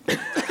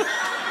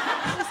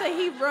 So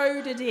he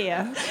rode a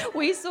deer.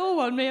 We saw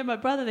one, me and my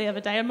brother, the other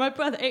day, and my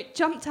brother, it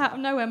jumped out of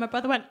nowhere. My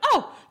brother went,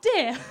 "Oh,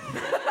 deer."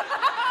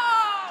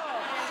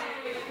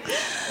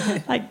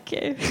 Thank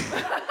you.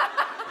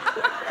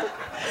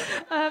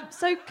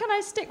 So can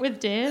I stick with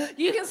deer?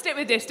 You can stick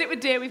with deer. Stick with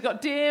deer. We've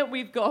got deer.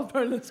 We've got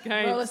roller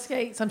skates. Roller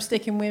skates, I'm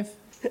sticking with.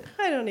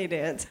 I don't need to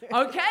answer.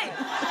 Okay.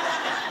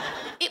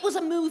 It was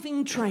a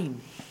moving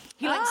train.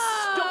 He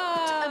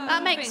stopped.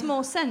 That makes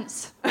more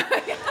sense.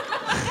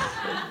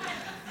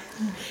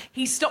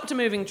 He stopped a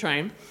moving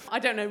train. I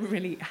don't know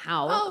really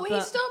how. Oh, he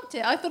but- stopped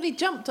it. I thought he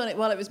jumped on it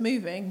while it was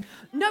moving.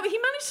 No, he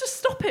managed to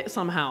stop it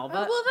somehow.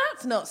 But... Well,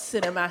 that's not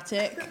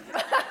cinematic.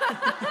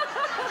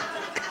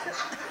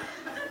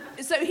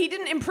 So he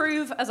didn't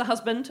improve as a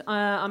husband,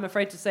 I'm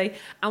afraid to say.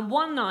 And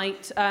one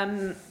night,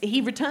 he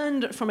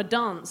returned from a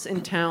dance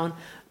in town,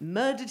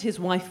 murdered his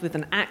wife with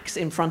an axe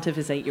in front of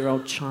his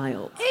 8-year-old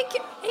child.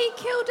 He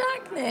killed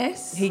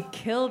Agnes. He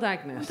killed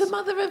Agnes. The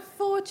mother of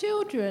 4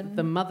 children.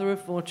 The mother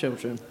of 4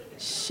 children.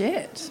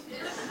 Shit.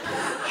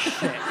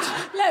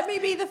 Let me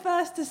be the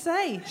first to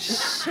say,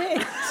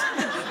 shit.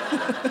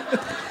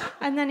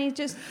 And then he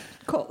just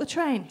caught the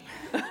train.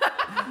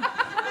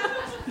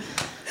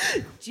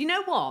 Do you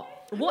know what?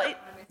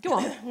 Go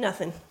on.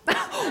 Nothing.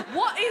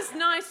 What is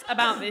nice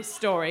about this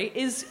story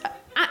is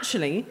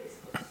actually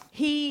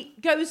he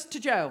goes to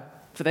jail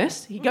for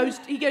this. He goes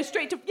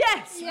straight to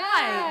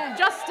right.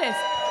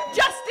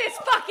 Justice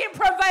fucking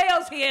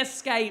prevails. He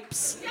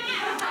escapes.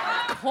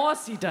 Of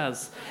course he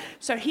does.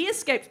 So he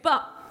escapes,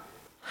 but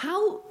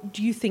how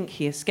do you think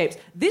he escapes?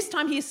 This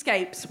time he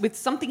escapes with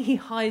something he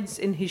hides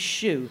in his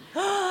shoe.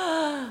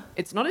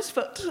 It's not his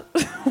foot.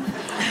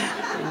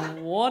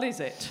 What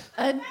is it?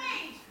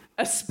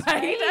 A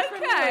spade?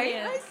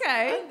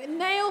 Okay. A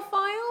nail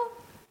file?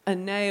 A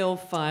nail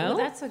file.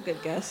 Well, that's a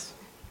good guess.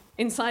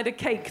 Inside a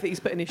cake that he's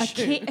put in his A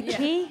shoe.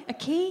 key? A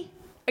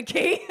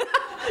key?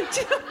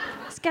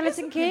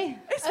 Skeleton key?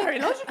 It's very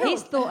logical.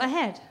 He's thought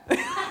ahead.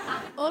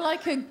 Or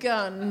like a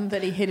gun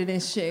that he hid in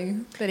his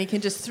shoe that he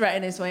can just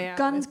threaten his way out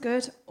Gun's with.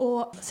 good.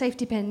 Or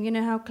safety pin. You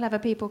know how clever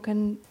people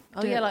can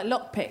Oh, do yeah, it. like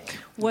lockpick.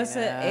 Was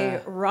it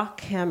a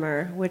rock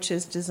hammer, which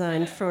is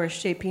designed for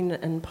shaping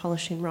and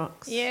polishing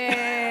rocks?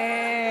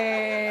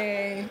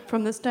 Yay!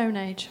 From the Stone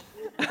Age.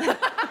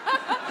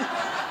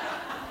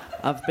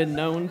 I've been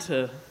known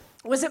to...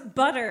 Was it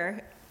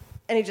butter?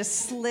 And he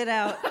just slid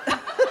out.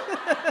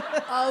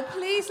 Oh,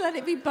 please let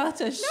it be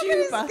butter.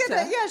 Shoe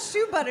butter.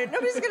 Shoe butter.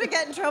 Nobody's gonna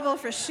get in trouble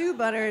for shoe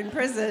butter in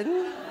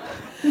prison.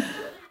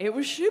 It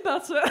was shoe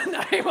butter.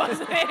 No, it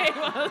wasn't.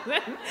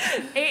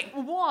 It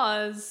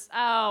was...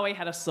 Oh, he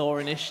had a saw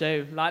in his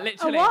shoe. Like,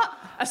 literally. A what?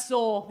 A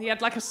saw. He had,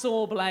 like, a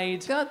saw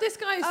blade. God, this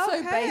guy is so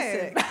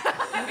Okay. basic.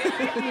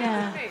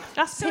 Yeah.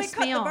 That's So he pissed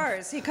cut me the off.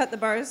 bars. He cut the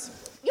bars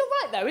You're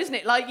right, though, isn't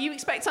it? Like, you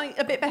expect something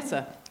a bit better.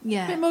 A bit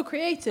Yeah. more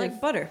creative.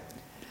 like butter.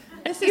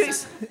 This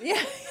is,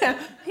 yeah.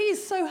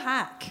 He's so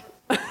hack.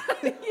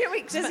 You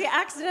expect... Does he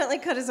accidentally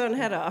cut his own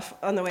head off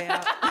on the way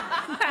out?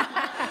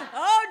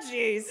 Oh,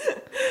 jeez.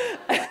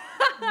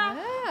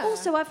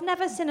 Also, I've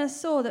never seen a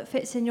saw that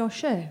fits in your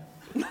shoe.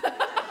 No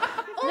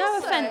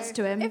Also, offence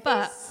to him, if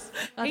but he's-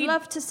 I'd He-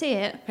 love to see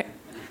it.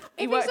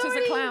 He If worked he's as a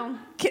already- clown.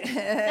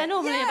 They're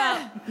normally about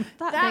that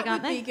That big,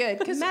 aren't would they? be good.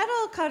 Because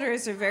Metal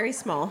cutters are very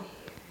small.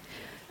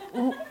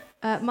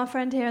 My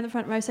friend here in the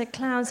front row said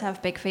clowns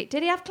have big feet.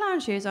 Did he have clown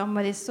shoes on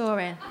with his saw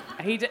in?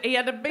 He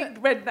had a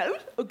big red nose.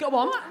 Oh, go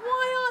on.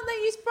 why aren't they?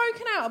 He's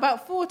broken out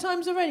about 4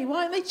 times already.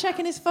 Why aren't they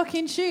checking his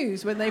fucking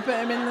shoes when they put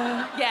him in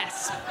the...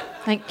 Yes.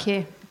 Thank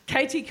you.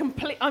 Katie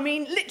I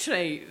mean,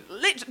 literally,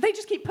 they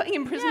just keep putting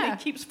him in prison. Yeah.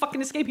 He keeps fucking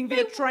escaping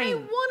via They train.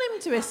 want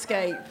him to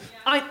escape.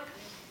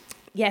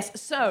 Yes,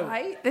 so...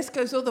 Right? This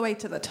goes all the way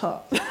to the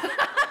top.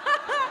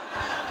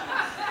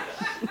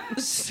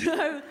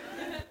 So,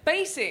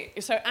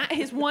 so at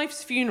his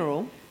wife's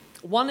funeral,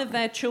 one of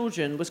their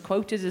children was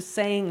quoted as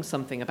saying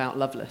something about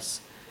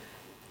Lovelace.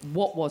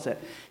 What was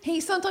it? He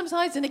sometimes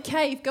hides in a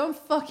cave. Go and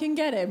fucking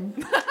get him.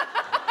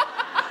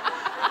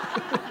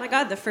 Oh my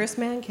God, the first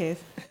man cave.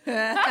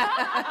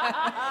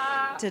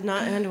 Did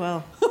not end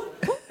well.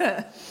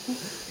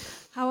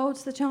 How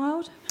old's the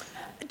child?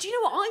 Do you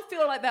know what? I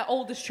feel like their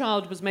oldest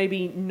child was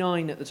maybe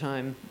 9 at the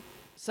time.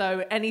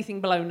 So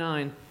anything below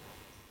 9.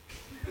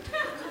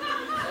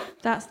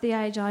 That's the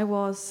age I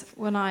was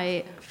when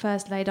I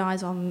first laid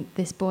eyes on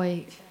this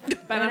boy.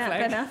 Ben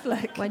Affleck. Ben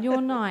Affleck. When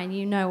you're 9,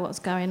 you know what's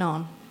going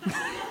on.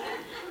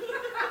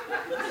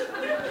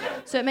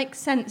 So it makes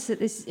sense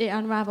that it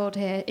unravelled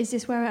here. Is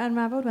this where it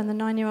unravelled, when the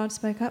 9-year-old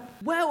spoke up?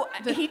 Well,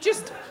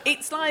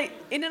 it's like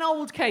in an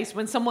old case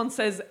when someone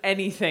says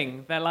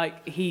anything, they're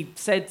like, he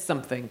said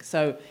something.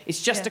 So it's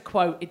just a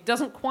quote. It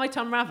doesn't quite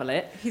unravel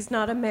it. He's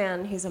not a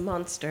man, he's a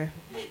monster.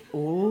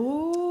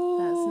 Oh.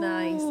 That's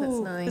nice, that's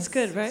nice. It's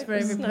good, right? It's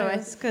very nice.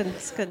 It's good,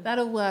 it's good.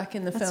 That'll work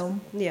in the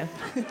film. Yeah.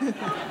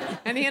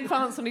 Any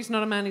advance on he's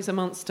not a man, he's a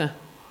monster.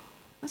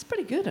 That's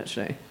pretty good,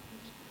 actually.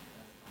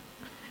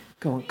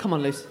 Go on, come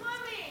on, Lucy.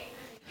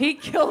 He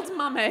killed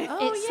Mummy.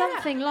 Oh, It's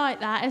something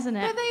like that, isn't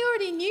it? But they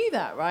already knew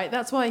that, right?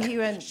 That's why he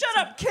went... Shut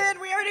up, kid!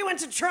 We already went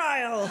to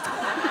trial!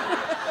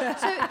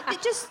 So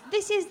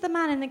this is the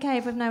man in the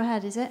cave with no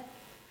head, is it?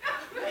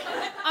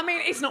 I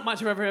mean, it's not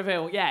much of a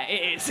reveal. Yeah,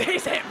 it is.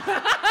 It's him.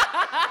 Have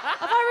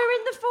I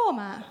ruined the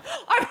format?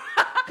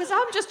 Because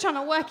I'm just trying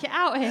to work it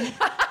out here.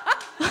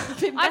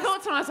 I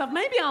thought to myself,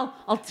 maybe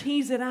I'll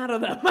tease it out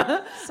of them.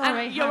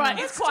 Sorry, And you're right,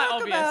 it's quite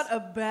Talk obvious. about a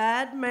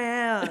bad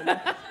man.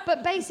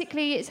 But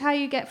basically, it's how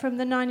you get from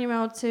the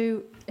 9-year-old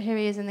to here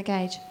he is in the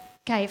cave.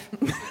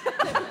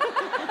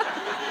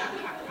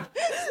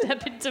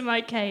 Step into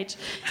my cage.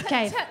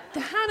 Cave.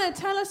 Hannah,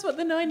 tell us what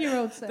the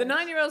 9-year-old said. The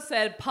 9-year-old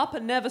said, Papa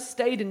never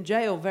stayed in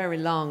jail very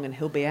long and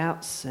he'll be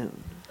out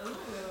soon.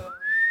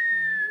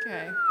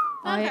 Okay.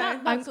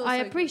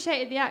 I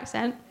appreciated the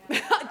accent. Do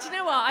you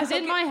know what? Because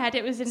in my head,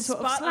 it was in sort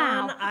of Spot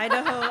on Slough.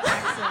 Idaho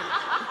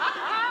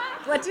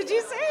accent. What did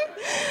you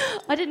say?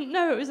 I didn't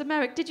know it was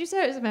American. Did you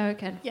say it was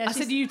American? Yeah, I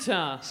said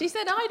Utah. She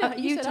said Idaho.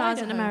 You said Utah's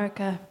Idaho. in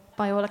America,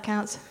 by all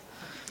accounts.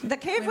 The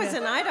cave was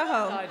in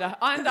Idaho.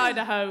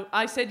 Idaho.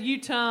 I said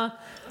Utah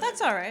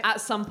That's all right. at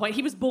some point.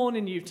 He was born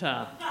in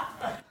Utah.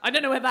 I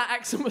don't know where that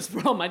accent was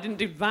from. I didn't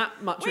do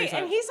that much Wait, research.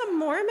 and he's a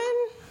Mormon?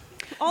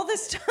 All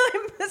this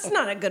time? That's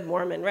not a good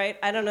Mormon, right?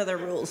 I don't know their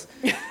rules.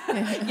 Yeah,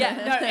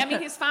 no, I mean,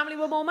 his family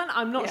were Mormon.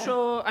 I'm not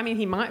sure. I mean,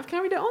 he might have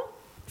carried it on.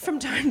 From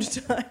time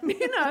to time.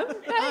 You know,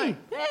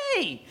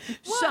 hey.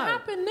 What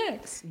happened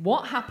next?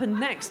 What happened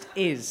next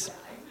is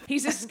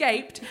he's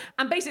escaped,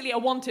 and basically a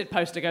wanted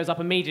poster goes up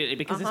immediately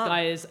because this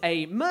guy is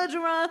a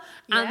murderer,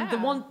 and the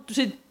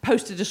wanted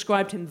poster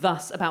described him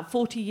thus: about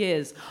 40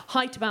 years,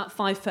 height about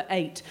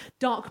 5'8",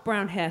 dark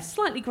brown hair,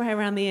 slightly grey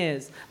around the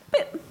ears.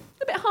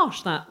 A bit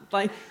harsh, that.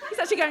 Like, he's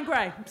actually going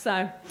grey,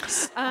 so...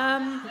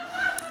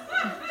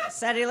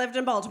 Said he lived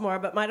in Baltimore,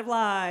 but might have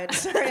lied.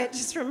 Sorry, it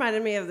just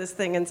reminded me of this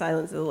thing in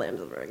Silence of the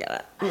Lambs. I'll never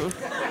get it.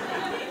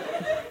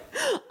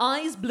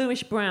 Eyes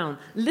bluish brown,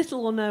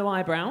 little or no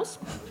eyebrows.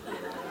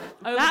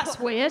 That's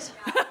weird.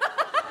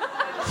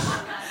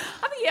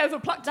 I think he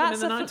overplucked them in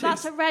the 90s.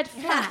 That's a red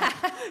flag.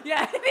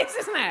 Yeah, it is,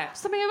 isn't it?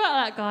 Something about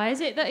that guy,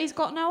 is it that he's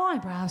got no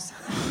eyebrows?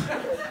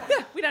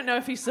 Yeah, we don't know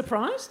if he's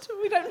surprised.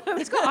 We don't know.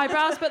 He's got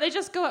eyebrows, but they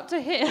just go up to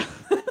here.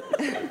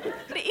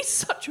 But it is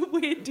such a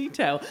weird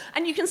detail.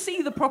 And you can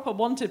see the proper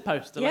wanted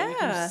poster. Like, you Yeah.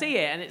 can see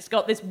it, and it's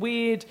got this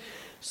weird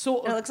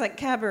sort It of... looks like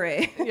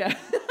cabaret. Yeah.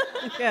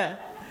 Yeah.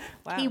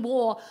 Wow. He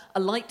wore a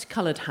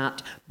light-coloured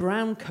hat,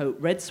 brown coat,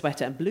 red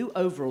sweater, and blue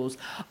overalls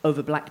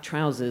over black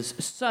trousers.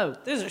 So...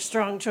 Those are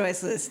strong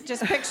choices.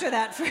 Just picture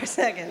that for a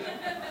second.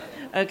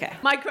 Okay.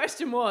 My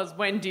question was,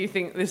 when do you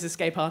think this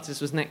escape artist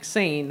was next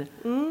seen?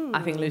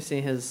 I think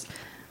Lucy has...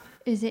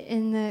 Is it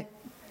in the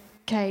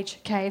cave?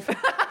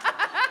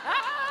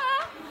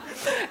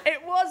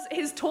 It was...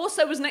 His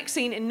torso was next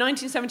seen in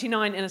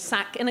 1979 in a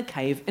sack in a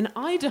cave in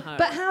Idaho.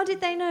 But how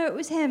did they know it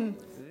was him?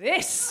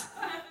 This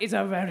is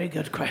a very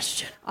good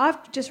question.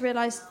 I've just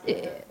realised...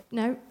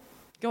 no.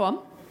 Go on.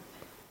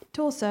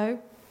 Torso.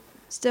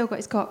 Still got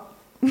his cock.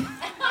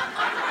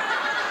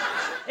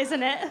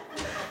 Isn't it?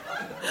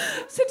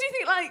 So do you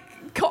think,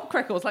 like, cock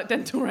records, like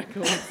dental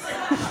records?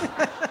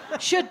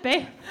 Should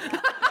be.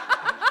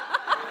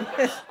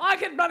 I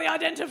can bloody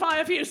identify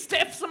a few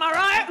stiffs, am I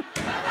right?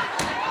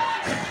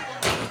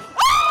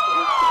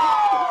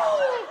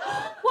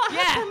 What Yeah.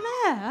 happened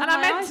there? And I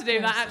My meant eyes to do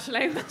that, closed.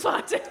 actually. That's what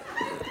I did.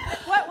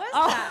 What was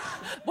that?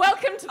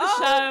 Welcome to the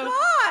show.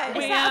 God!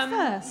 We, Is that a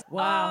first?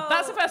 Wow. Oh.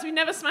 That's the first. We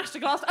never smashed a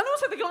glass. And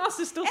also the glass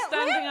is still It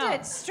standing landed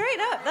up. straight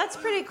up. That's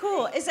pretty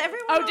cool. Is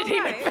everyone Oh, did he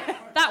all make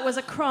right? That was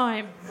a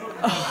crime.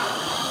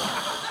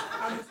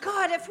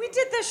 God, if we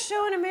did this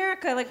show in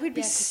America, like, we'd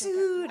be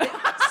sued so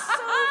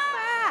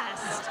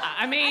fast.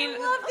 I mean... I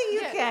love the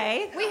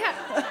UK. We have.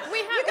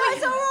 You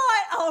guys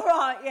all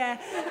right, yeah.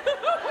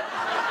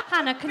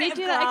 Hannah, can you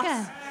do that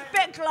again?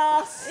 Bit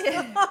glass.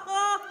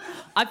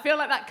 I feel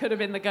like that could have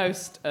been the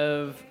ghost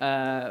of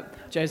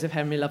Joseph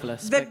Henry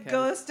Lovelace. The because-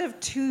 ghost of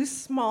two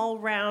small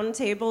round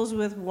tables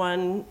with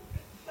one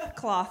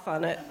cloth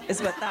on it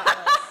is what that was.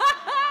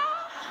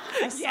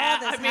 I saw Yeah,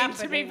 this I mean,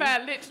 to be happening. fair,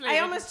 literally... I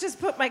almost just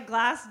put my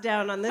glass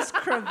down on this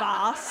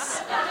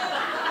crevasse.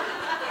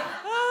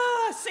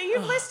 So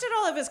you've listed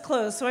all of his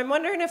clothes, so I'm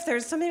wondering if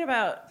there's something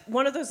about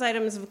one of those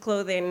items of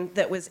clothing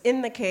that was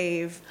in the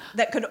cave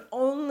that could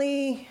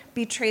only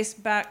be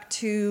traced back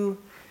to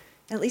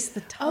At least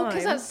the time. Oh,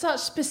 because that's such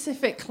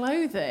specific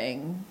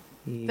clothing.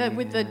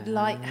 With the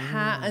light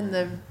hat and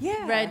the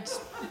red,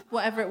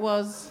 whatever it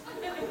was.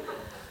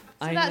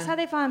 So that's how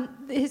they found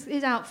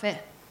his outfit.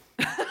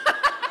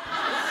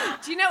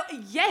 Do you know?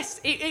 Yes,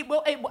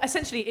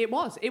 essentially it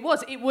was. It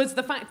was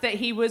the fact that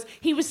he was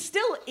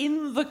still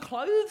in the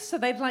clothes, so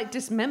they'd like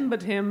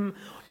dismembered him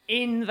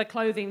in the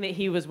clothing that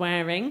he was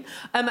wearing.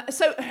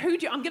 So I'm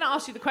going to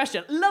ask you the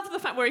question. Love the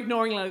fact we're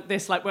ignoring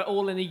this, like we're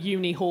all in a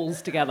uni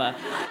halls together.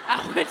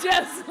 And we're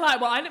just like,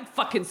 well, I didn't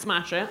fucking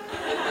smash it.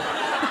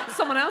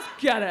 Someone else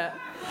get it.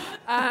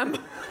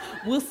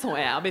 We'll sort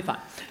it out. It'll be fine.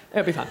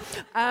 It'll be fine.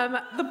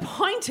 The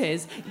point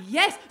is,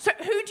 yes. So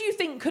who do you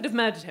think could have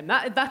murdered him?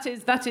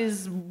 That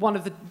is one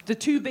of the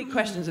two big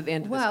questions at the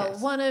end of this case. Well,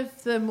 one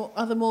of the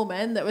other more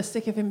men that were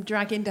sick of him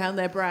dragging down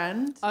their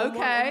brand.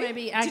 Okay.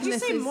 Maybe Did you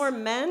say more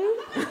men?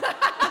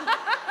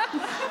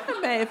 I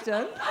may have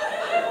done.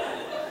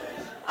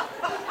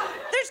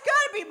 There's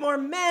got to be more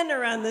men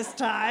around this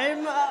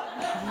time.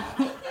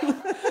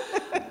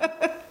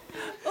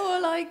 Or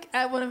like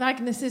one of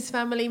Agnes's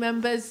family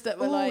members that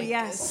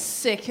were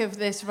sick of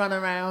this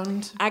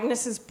runaround.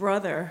 Agnes's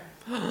brother.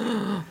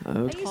 Are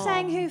you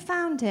saying who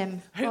found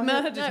him? Who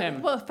murdered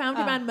him? Well, found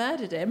him and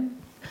murdered him.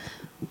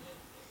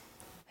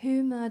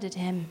 Who murdered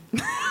him?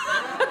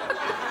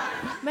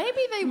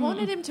 Maybe they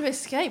wanted him to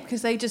escape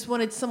because they just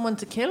wanted someone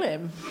to kill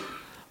him.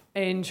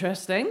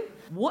 Interesting.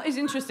 What is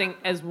interesting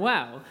as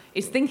well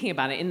is thinking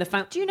about it in the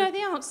fact... Do you know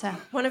the answer?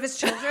 One of his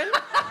children?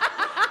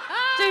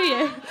 Do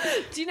you?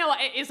 Do you know what?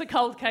 It is a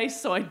cold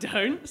case, so I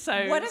don't.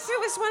 So What if it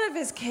was one of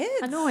his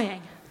kids?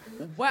 Annoying.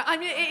 Well, I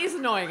mean, it is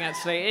annoying,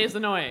 actually. It is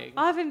annoying.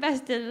 I've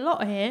invested a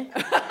lot here.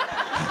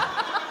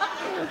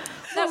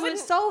 No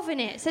one's solving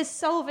it. It says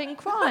solving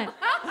crime.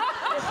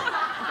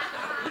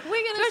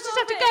 We're going So I just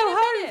have to go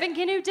home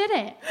thinking who did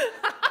it.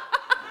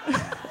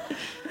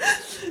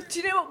 Do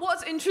you know what?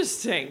 What's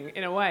interesting,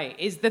 in a way,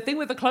 is the thing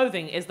with the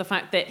clothing is the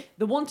fact that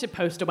the wanted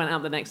poster went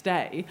out the next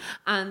day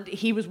and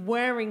he was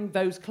wearing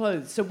those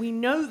clothes. So we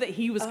know that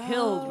he was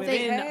killed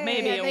within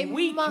maybe a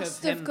week They must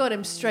of him. have got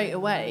him straight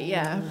away,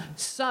 yeah.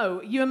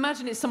 So you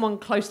imagine it's someone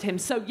close to him.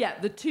 So yeah,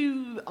 the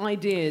two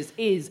ideas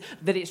is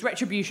that it's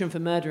retribution for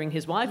murdering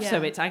his wife,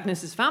 so it's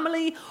Agnes's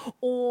family,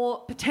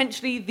 or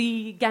potentially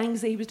the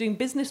gangs that he was doing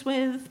business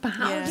with,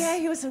 perhaps. Yeah,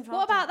 he was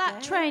involved. What about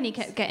that train he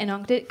kept getting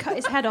on? Did it cut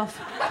his head off?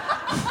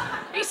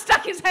 He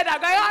stuck his head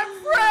out going, I'm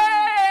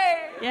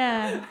free!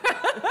 Yeah.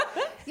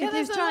 He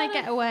was trying to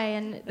get away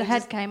and the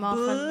head came off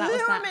and that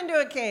was Blew him that. into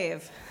a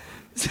cave.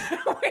 So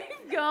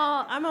we've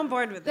got... I'm on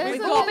board with this.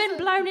 We've all been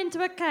blown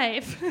into a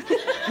cave.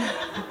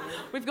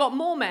 We've got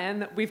more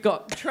men, we've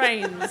got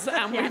trains,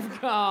 and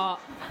we've got...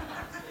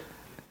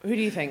 Who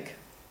do you think?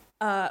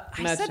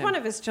 I said one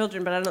of his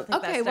children, but I don't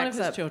think that Okay, one of stacks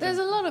his up. children.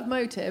 There's a lot of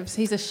motives.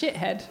 He's a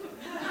shithead.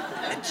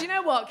 Do you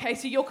know what,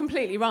 Casey? You're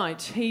completely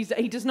right. He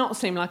does not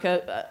seem like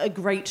a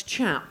great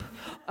chap.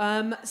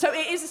 So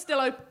it is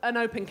still an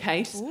open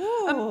case.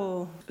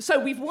 So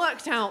we've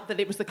worked out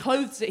that it was the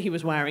clothes that he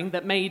was wearing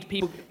that made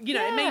people,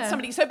 it made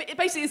somebody... So it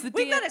basically it's the...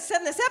 We've got to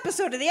send this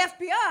episode to the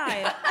FBI.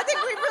 I think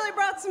we've really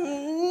brought some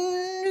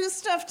new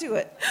stuff to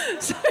it.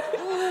 So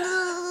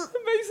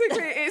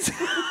basically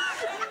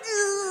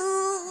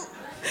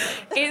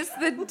it's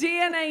the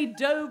DNA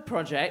Doe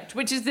Project,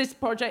 which is this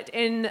project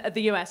in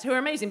the US, who are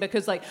amazing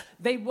because,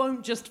 they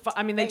won't just...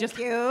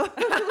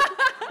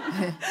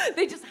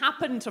 they just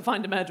happen to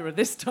find a murderer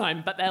this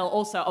time, but they'll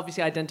also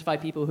obviously identify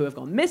people who have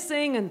gone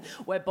missing and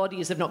where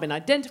bodies have not been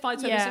identified.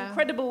 So this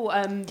incredible...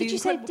 Did you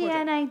say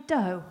DNA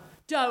Doe?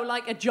 Doe,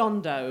 like a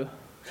John Doe.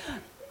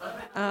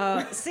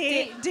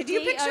 Did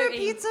you picture a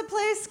pizza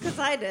place? Because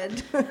I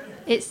did.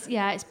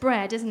 It's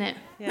bread, isn't it?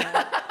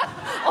 Yeah.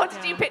 Or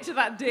did you picture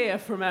that deer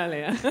from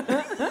earlier?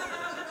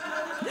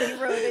 They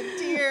wrote a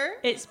deer.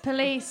 It's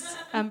police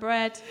and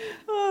bread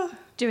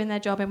doing their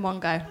job in one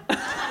go.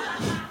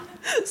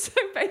 So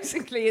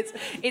basically, it's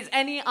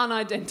any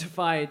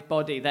unidentified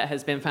body that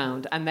has been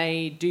found, and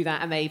they do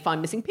that, and they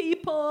find missing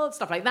people,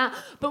 stuff like that.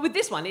 But with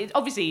this one, it's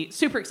obviously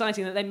super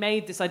exciting that they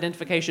made this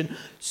identification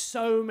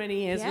so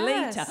many years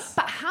later.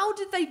 But how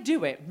did they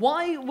do it?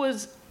 Why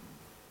was...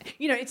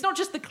 it's not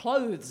just the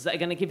clothes that are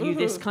going to give you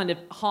this kind of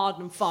hard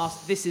and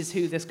fast, this is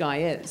who this guy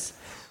is.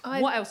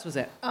 What else was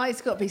it?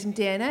 It's got to be some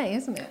DNA,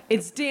 isn't it?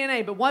 It's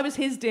DNA, but why was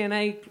his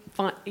DNA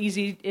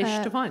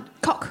easy-ish to find?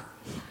 Cock.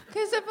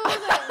 Because of all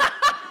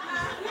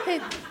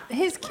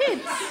his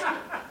kids.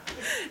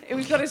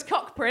 We've got his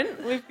cock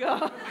print. We've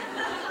got...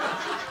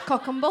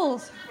 Cock and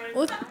balls.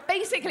 Well,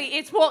 basically,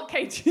 it's what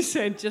Katie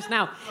said just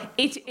now.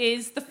 It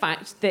is the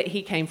fact that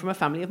he came from a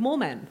family of more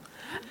men.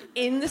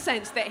 In the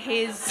sense that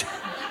his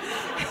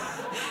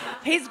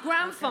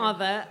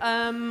grandfather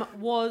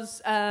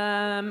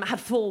had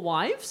 4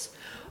 wives.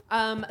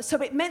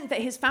 So it meant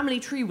that his family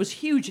tree was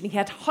huge and he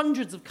had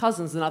hundreds of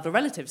cousins and other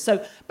relatives.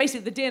 So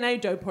basically the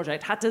DNA Doe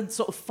Project had to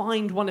sort of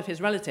find one of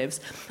his relatives,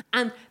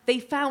 and they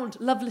found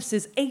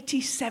Lovelace's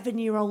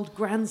 87-year-old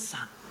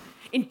grandson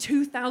in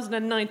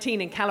 2019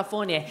 in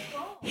California.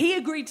 he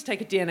agreed to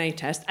take a DNA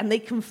test, and they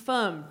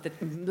confirmed that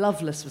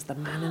Lovelace was the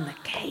man in the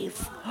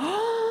cave.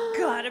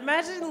 God,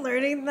 imagine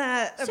learning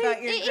that So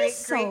about your it is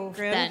solved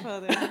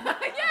great-great-grandfather.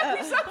 Yeah,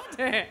 we solved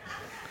it.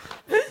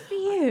 For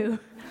you.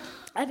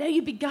 I know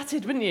you'd be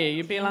gutted, wouldn't you?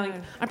 You'd be like,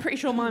 I'm pretty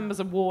sure mine was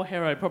a war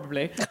hero,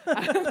 probably.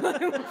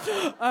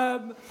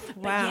 Wow.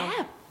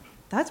 Yeah,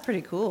 That's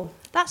pretty cool.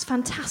 That's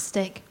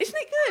fantastic. isn't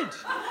it good?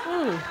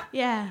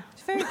 Yeah.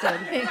 It's very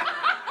good.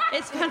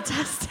 It's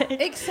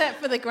fantastic. Except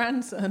for the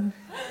grandson.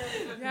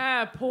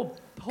 Yeah, poor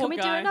Can we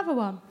guy. do another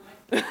one?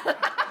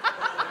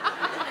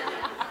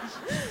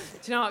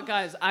 Do you know what,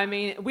 guys? I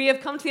mean, we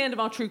have come to the end of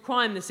our true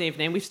crime this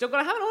evening. We've still got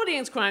to have an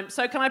audience crime.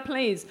 So can I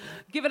please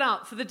give it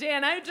up for the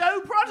DNO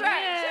Doe Project?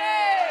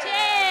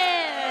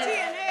 Cheers!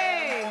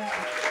 DNA.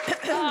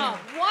 Oh,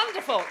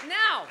 wonderful.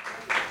 Now,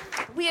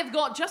 we have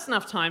got just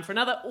enough time for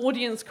another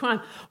audience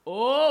crime.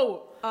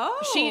 Oh.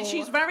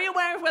 She's very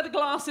aware of where the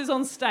glass is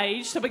on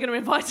stage, so we're going to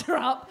invite her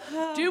up.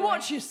 Do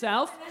watch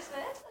yourself.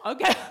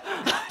 Okay.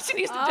 She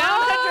needs to down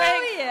her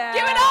drink. Yeah.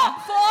 Give it up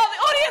for the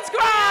audience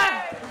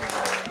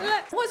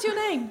crime. What's your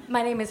name?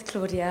 My name is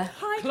Claudia.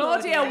 Hi,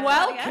 Claudia,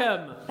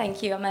 welcome.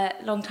 Thank you. I'm a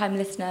long-time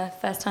listener,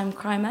 first-time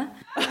crimer.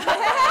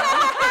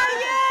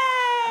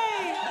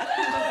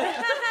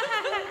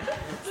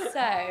 So,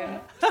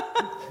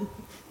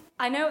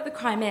 I know what the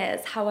crime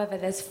is. However,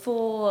 there's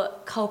 4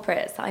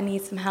 culprits that I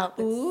need some help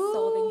with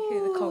solving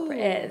who the culprit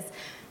is.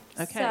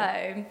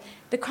 Okay. So,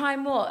 the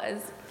crime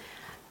was,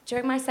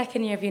 during my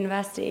second year of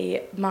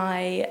university,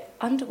 my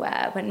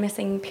underwear went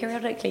missing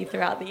periodically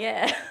throughout the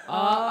year.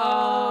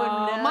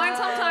 Oh, no. Mine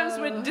sometimes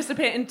would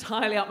disappear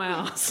entirely up my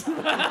ass.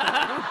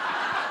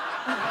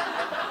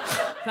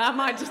 That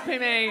might just be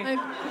me. I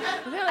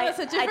feel like that's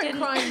a different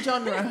crime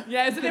genre.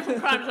 Yeah, it's a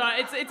different crime genre.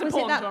 It's a Was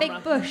porn it that genre.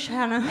 big bush,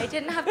 Hannah? I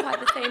didn't have quite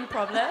the same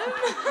problem.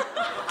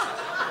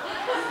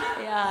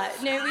 Yeah,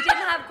 no, we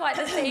didn't have quite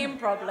the same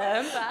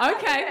problem. But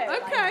Okay.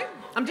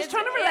 I'm just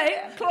trying to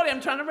relate. Claudia,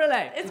 I'm trying to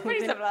relate. It's pretty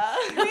similar.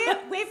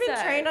 We've been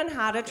So- trained on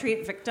how to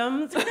treat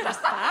victims with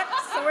respect,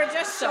 so we're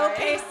just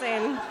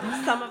showcasing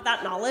some of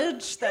that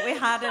knowledge that we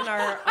had in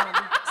our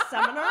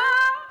seminar.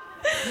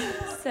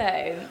 So,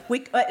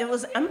 It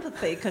was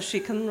empathy because she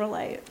can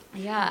relate.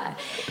 yeah.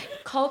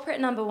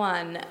 Culprit number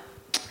 1,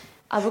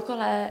 I will call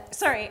her...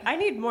 Sorry, I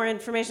need more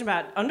information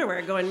about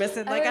underwear going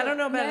missing. Like, I don't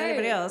know about no.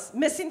 anybody else.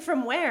 Missing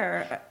from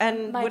where?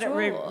 And My would it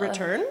drawer.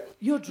 return?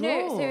 Your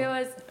No, so it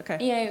was, Okay.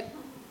 you know,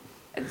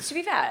 to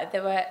be fair,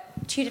 there were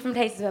 2 different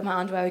places where my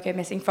underwear would go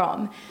missing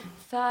from.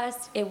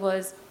 First, it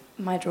was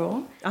my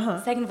drawer.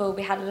 Second of all,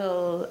 we had a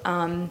little...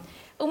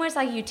 almost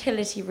like a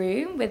utility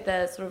room with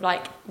the sort of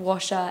like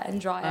washer and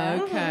dryer.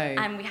 Okay.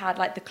 And we had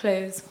like the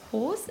clothes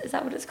horse. Is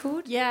that what it's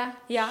called? Yeah.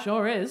 Yeah.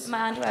 Sure is.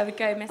 My underwear would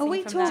go missing Are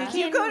we from there. talking-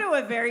 You go to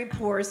a very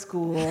poor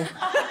school.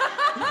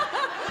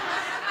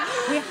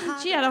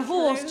 She had a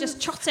horse just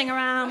trotting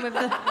around with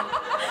the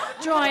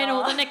drying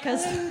all the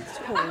knickers.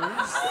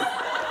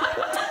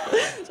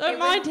 Don't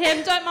mind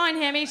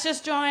him, he's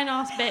just drying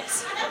our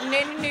bits.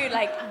 No,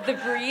 like the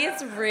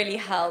breeze really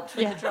helped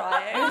with the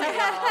drying.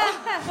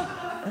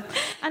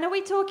 And are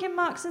we talking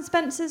Marks and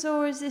Spencer's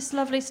or is this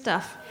lovely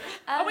stuff?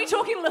 Are we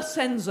talking La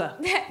Senza?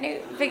 No,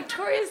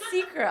 Victoria's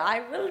Secret, I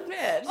will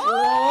admit.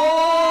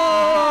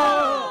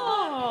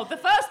 Oh! The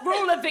first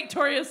rule of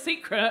Victoria's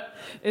Secret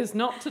is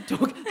not to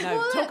talk.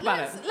 No, talk about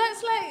it.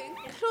 Let's let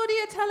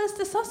Claudia tell us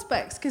the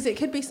suspects, because it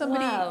could be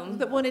somebody Wow.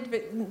 that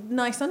wanted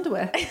nice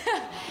underwear.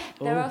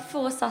 There are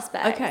 4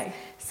 suspects. Okay.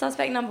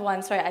 Suspect number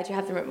 1, sorry, I do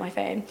have them written on my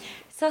phone.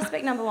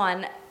 Suspect number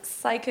 1,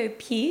 Psycho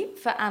P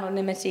for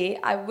anonymity.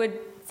 I would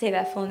say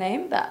their full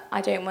name, but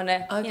I don't want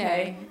to,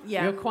 Okay.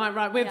 Yeah. You're quite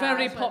right. We're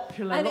very that's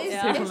popular. And Lots is,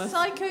 of people is are-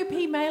 Psycho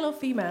P male or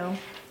female?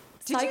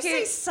 Did you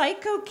say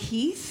Psycho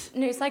Keith?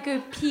 No, Psycho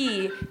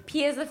P.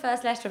 P is the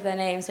first letter of their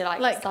name, so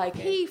like Psycho.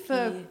 P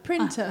for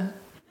printer.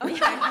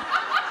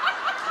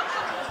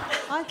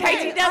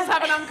 Katie does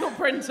have an uncle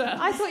printer.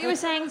 I thought you were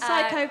saying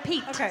Psycho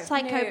Pete. okay.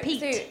 Psycho No,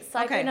 Pete. So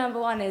Psycho Okay. number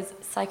 1 is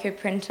Psycho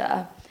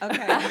Printer.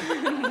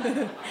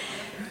 Okay.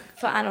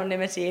 For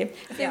anonymity.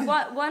 So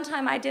one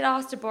time I did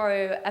ask to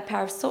borrow a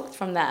pair of socks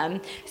from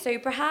them. So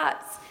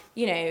perhaps,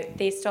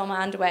 they stole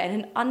my underwear in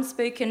an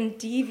unspoken,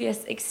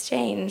 devious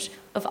exchange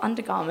of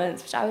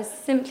undergarments, which I was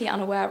simply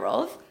unaware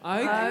of.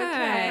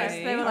 Okay. So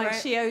they were like,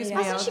 she owes me.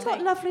 Hasn't she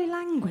got lovely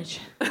language?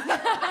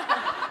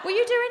 Were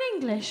you doing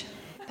English?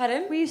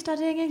 Pardon? Were you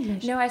studying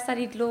English? No, I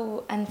studied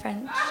law and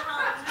French.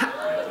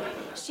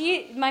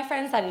 My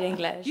friend studied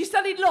English. You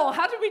studied law.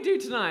 How did we do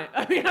tonight?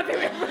 I mean, I think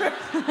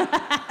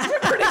we're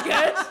pretty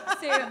good.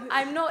 So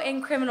I'm not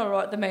in criminal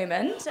law at the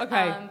moment.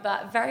 Okay.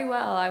 But very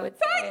well, I would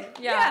say.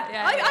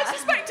 Yeah. I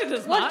suspected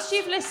as Once much.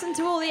 you've listened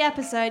to all the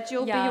episodes,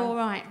 you'll be all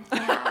right.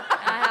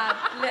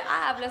 I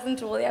have listened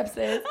to all the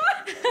episodes.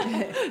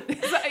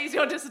 Is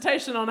your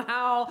dissertation on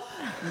how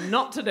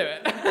not to do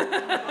it?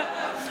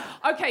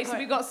 Okay, so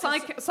we've got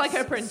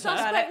Psycho Printer.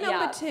 Suspect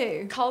number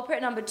 2.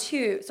 Culprit number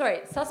 2. Sorry,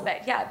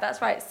 suspect. Yeah,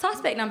 that's right.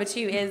 Suspect number 2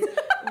 is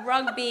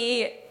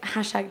rugby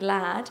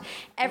 #lad.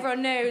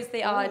 Everyone knows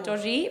they are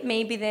dodgy.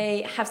 Maybe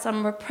they have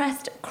some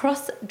repressed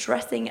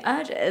cross-dressing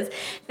urges.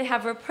 They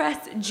have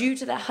repressed due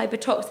to their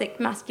hypertoxic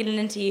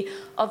masculinity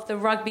of the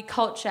rugby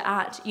culture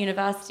at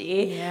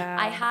university. Yeah.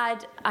 I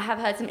have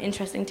heard some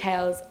interesting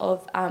tales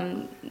of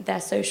their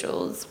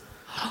socials.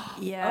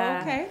 Yeah.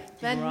 Okay.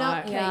 They're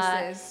Right.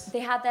 nutcases. They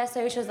had their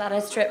socials at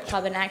a strip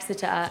club in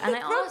Exeter, and I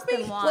asked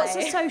them why. What's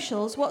the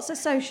socials? What's the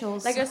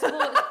socials? Like a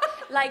sport,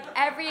 like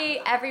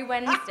every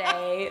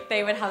Wednesday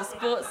they would have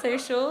sports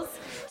socials.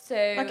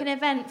 So like an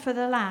event for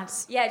the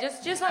lads. yeah,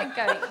 just like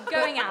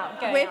going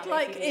out With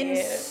like basically.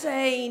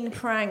 insane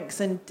pranks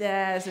and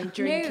dares and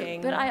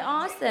drinking. No, but I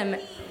asked them.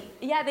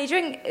 Yeah, they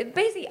drink.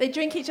 Basically, They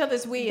drink each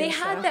other's wee they and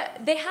had stuff.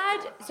 they had.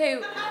 So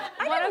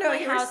I one don't of know. my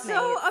You're housemates.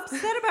 so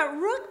upset about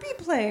rugby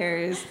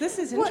players. This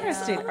is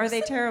interesting. Are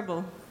they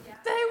terrible?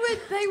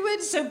 They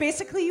would. So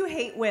basically, you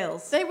hate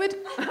Wales. They would.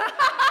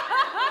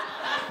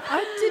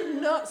 I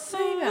did not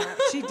say that.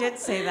 She did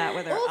say that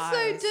with her Also,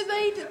 eyes.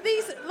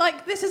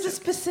 this is a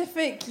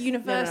specific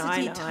university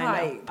I know.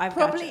 type. I've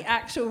Probably gotcha.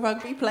 actual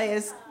rugby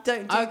players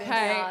don't do Okay,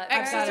 Yeah,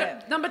 I've got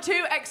Exeter, number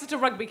 2, Exeter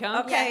Rugby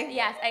Camp. Okay.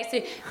 Yes,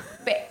 actually,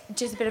 but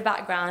just a bit of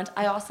background.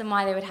 I asked them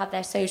why they would have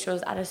their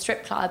socials at a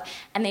strip club,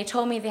 and they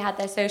told me they had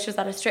their socials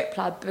at a strip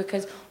club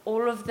because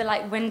all of the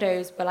like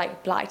windows were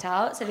like blacked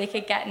out, so they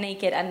could get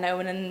naked and no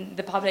one in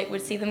the public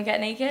would see them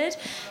get naked.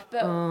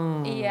 But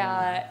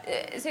yeah,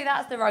 so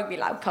that's the rugby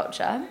lab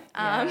culture.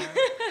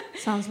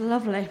 Sounds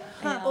lovely.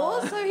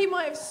 Also, he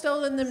might have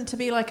stolen them to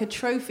be like a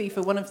trophy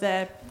for one of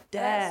their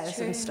dares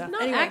true. and stuff.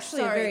 Not Anyway,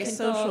 actually sorry, a very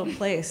continue. social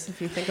place,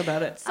 if you think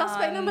about it.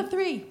 Suspect number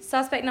 3.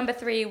 Suspect number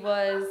 3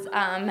 was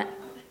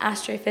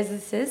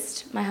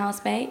astrophysicist, my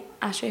housemate,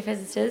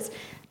 astrophysicist,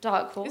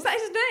 dark horse. Is that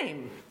his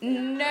name?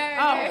 No.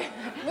 Oh.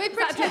 We're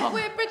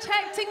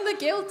protecting the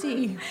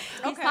guilty.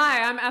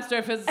 Hi, I'm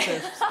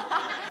astrophysicist.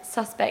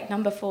 Suspect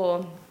number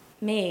 4,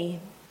 me,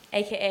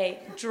 aka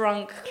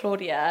drunk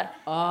Claudia.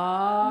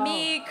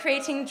 Me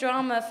creating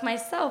drama for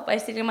myself by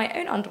stealing my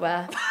own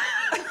underwear.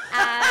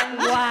 And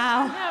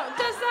Wow. Now,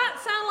 does that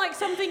sound like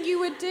something you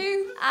would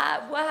do?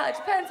 well, it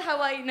depends how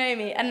well you know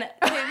me. And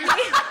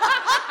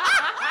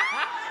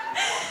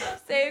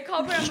so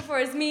culprit number 4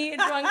 is me,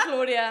 drunk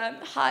Claudia,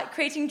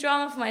 creating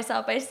drama for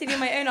myself by stealing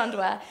my own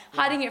underwear,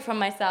 hiding it from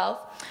myself.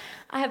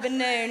 I have been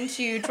known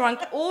to drunk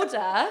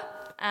order,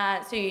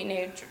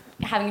 so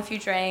having a few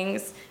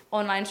drinks,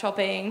 online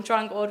shopping,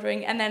 drunk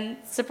ordering, and then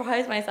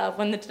surprise myself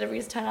when the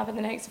deliveries turn up in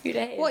the next few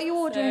days. What are you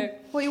ordering? So,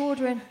 What are you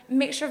ordering?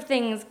 mixture of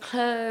things,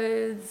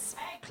 clothes.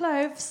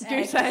 Cloves.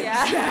 Goose eggs.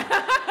 Yeah.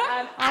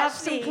 I'll have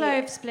some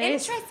cloves,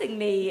 please.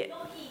 Interestingly,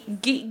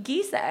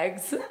 geese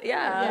eggs.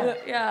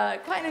 Yeah,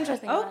 quite an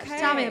interesting one, Okay. actually.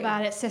 Tell me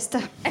about it, sister.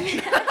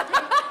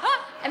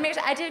 And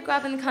I did grow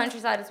up in the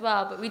countryside as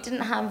well, but we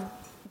didn't have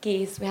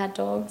geese, we had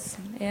dogs.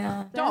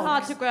 Yeah. They're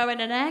hard to grow in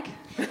an egg.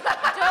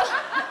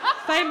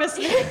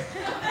 Famously.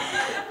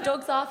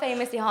 Dogs are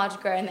famously hard to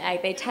grow in the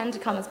egg. They tend to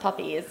come as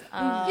puppies.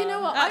 You know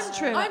what? That's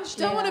true, I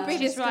actually. don't want to be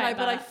She's this guy, right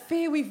but I about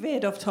fear we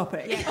veered off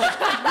topic.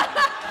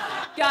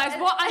 Guys,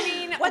 what I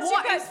mean... What's your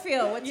what gut is-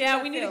 feel? What's your Yeah,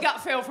 gut we need feel? a gut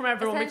feel from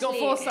everyone. We've got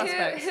 4 Essentially,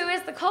 suspects. Who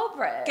is the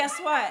culprit? Guess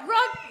what?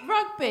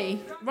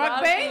 Rugby.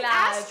 Rugby? lad.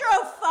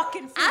 Astro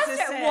fucking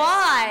physicist.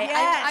 Why?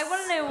 Yes. I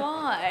want to know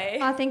why.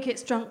 I think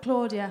it's drunk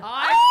Claudia.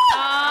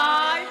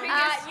 I think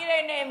it's... You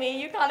don't know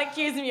me. You can't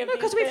accuse me of No,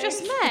 because these we've just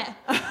things.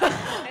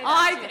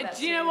 met.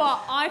 Do you know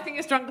what? I think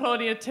it's drunk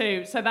Claudia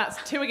too. So that's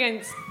 2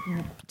 against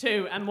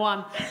 2 and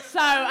 1. So,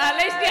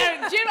 ladies and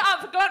gentlemen, give it up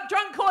for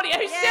drunk Claudia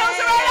who steals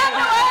her own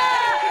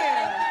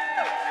underwear.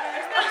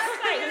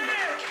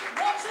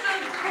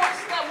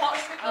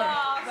 Watch the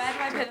glass. Where do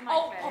I put the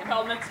Oh, microphone? pop it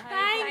on the table.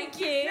 Thank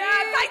you.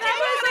 Thank you,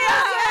 Claudia.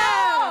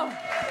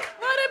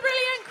 What a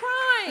brilliant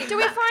crime. Do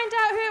we find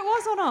out who it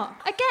was or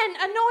not? Again,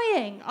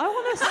 annoying. I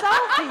want to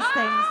solve these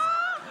things.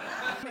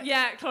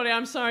 Yeah, Claudia,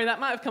 I'm sorry. That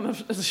might have come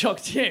as a shock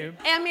to you.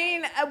 I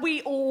mean,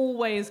 we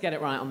always get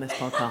it right on this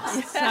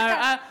podcast. So,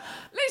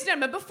 ladies and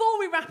gentlemen, before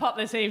we wrap up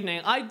this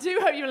evening, I do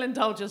hope you'll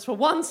indulge us for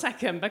 1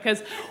 second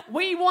because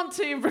we want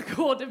to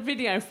record a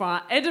video for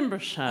our Edinburgh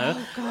show.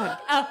 Oh, God.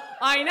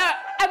 I know.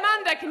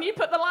 Amanda, can you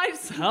put the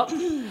lights up?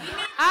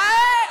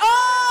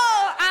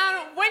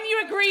 And when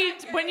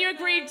you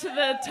agreed to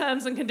the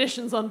terms and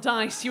conditions on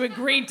Dice, you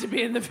agreed to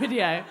be in the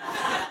video.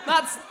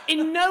 That's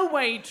in no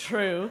way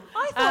true.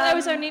 I thought there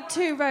was only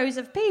 2 rows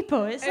of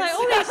people. It's like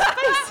all these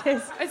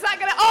faces. Is that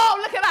gonna? Oh,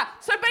 look at that!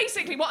 So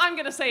basically, what I'm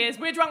gonna say is,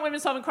 we're Drunk Women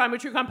Solving Crime, we're a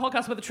true crime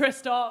podcast with a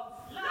twist of.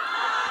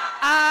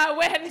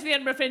 We're heading to the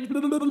Edinburgh Fringe.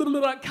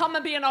 Come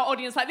and be in our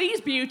audience like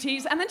these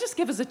beauties, and then just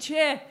give us a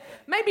cheer.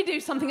 Maybe do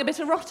something a bit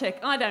erotic.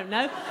 I don't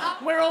know.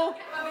 We're all.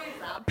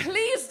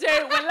 Please do.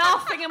 We're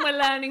laughing and we're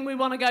learning. We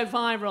want to go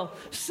viral.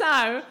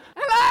 So,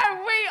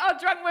 hello. We are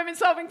Drunk Women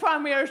Solving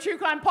Crime. We are a true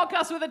crime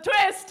podcast with a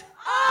twist.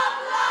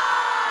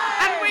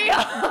 And we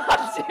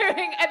are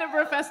doing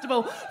Edinburgh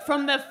Festival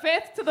from the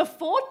 5th to the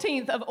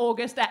 14th of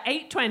August at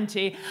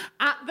 8:20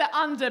 at the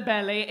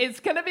Underbelly. It's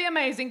going to be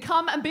amazing.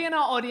 Come and be in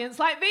our audience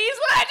like these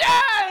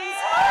legends!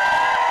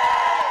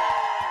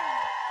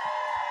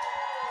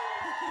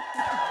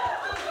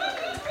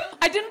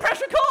 I didn't press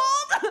record!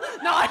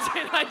 No, I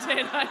did.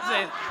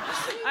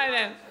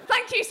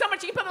 Thank you so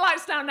much. You can put the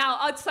lights down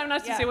now. It's so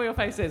nice to see all your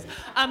faces.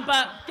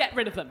 But get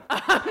rid of them.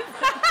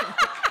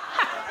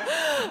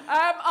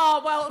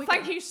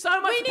 Thank you so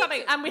much for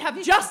coming. And we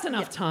have just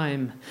enough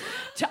time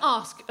to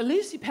ask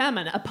Lucy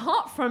Pearman,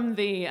 apart from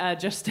the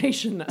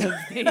gestation of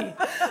the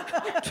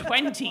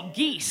 20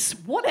 geese,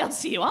 what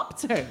else are you up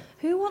to?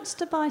 Who wants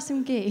to buy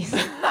some geese?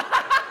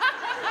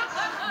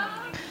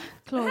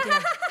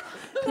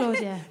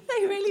 Claudia.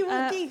 They really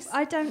want geese.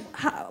 I don't...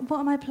 what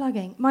am I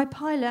plugging? My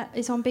pilot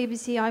is on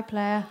BBC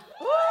iPlayer.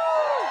 Ooh!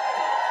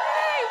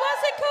 Hey,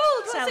 what's it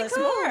called? Tell us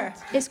more.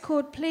 It's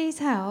called Please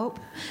Help.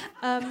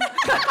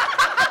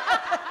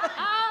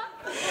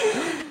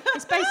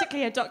 It's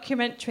basically a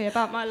documentary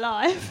about my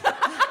life.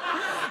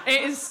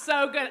 It is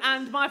so good,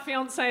 and my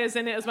fiancé is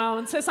in it as well,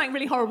 and says something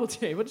really horrible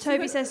to you.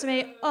 Toby says to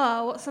me,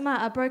 "Oh, what's the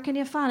matter? Broken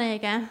your fanny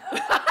again?"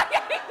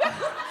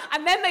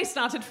 And then they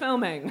started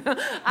filming.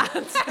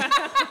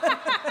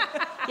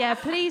 Yeah,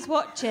 please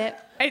watch it.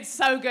 It's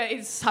so good.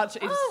 It's so awesome.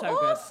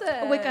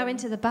 good. We're going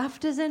to the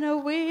BAFTAs in a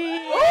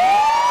week.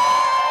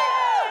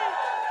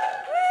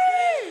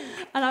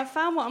 And I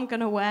found what I'm going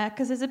to wear,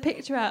 because there's a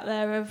picture out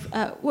there of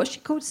what's she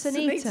called?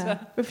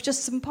 Sunita. With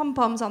just some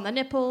pom-poms on the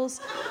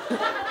nipples, a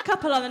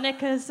couple on the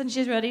knickers, and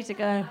she's ready to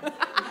go.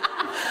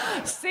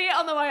 See it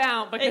on the way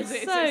out, because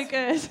it's so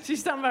good.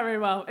 She's done very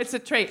well. It's a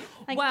treat.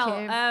 Thank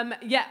you.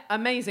 Yeah,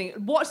 amazing.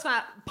 Watch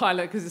that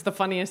pilot, because it's the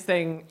funniest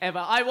thing ever.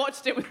 I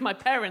watched it with my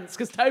parents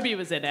because Toby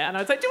was in it, and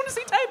I was like, "Do you want to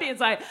see Toby?"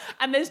 It's like,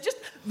 and there's just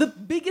the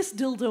biggest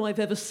dildo I've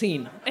ever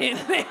seen in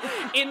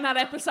that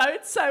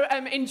episode. So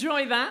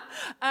enjoy that,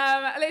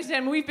 ladies and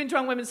gentlemen. We've been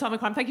Drunk Women Solving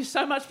Crime. Thank you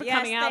so much for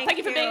coming out. Thank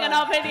you for being in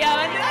our video.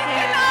 And good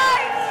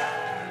night.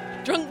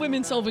 Drunk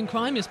Women Solving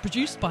Crime is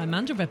produced by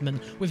Amanda Redman,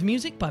 with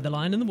music by The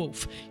Lion and the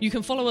Wolf. You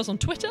can follow us on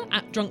Twitter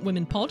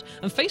 @DrunkWomenPod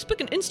and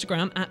Facebook and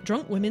Instagram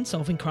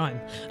 @DrunkWomenSolvingCrime.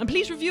 And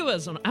please review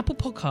us on Apple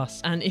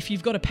Podcasts. And if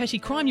you've got a petty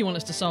crime you want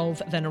us to solve,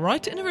 then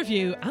write it in a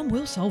review and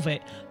we'll solve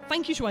it.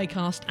 Thank you to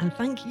Acast, and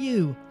thank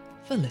you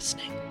for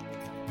listening.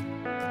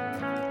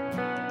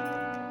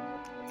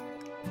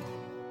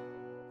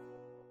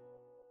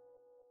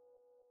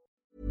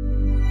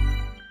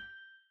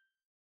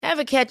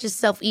 Ever catch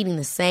yourself eating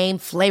the same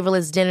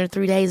flavorless dinner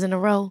 3 days in a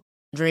row?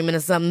 Dreaming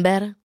of something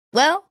better?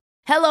 Well,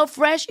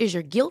 HelloFresh is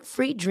your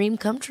guilt-free dream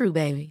come true,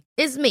 baby.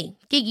 It's me,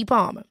 Keke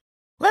Palmer.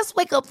 Let's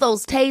wake up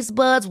those taste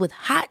buds with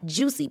hot,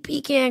 juicy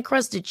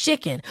pecan-crusted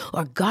chicken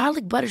or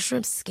garlic butter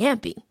shrimp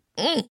scampi.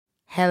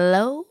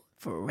 Hello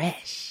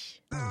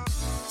Fresh.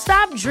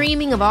 Stop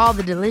dreaming of all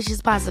the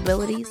delicious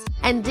possibilities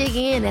and dig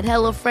in at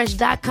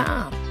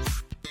HelloFresh.com.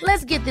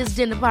 Let's get this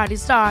dinner party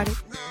started.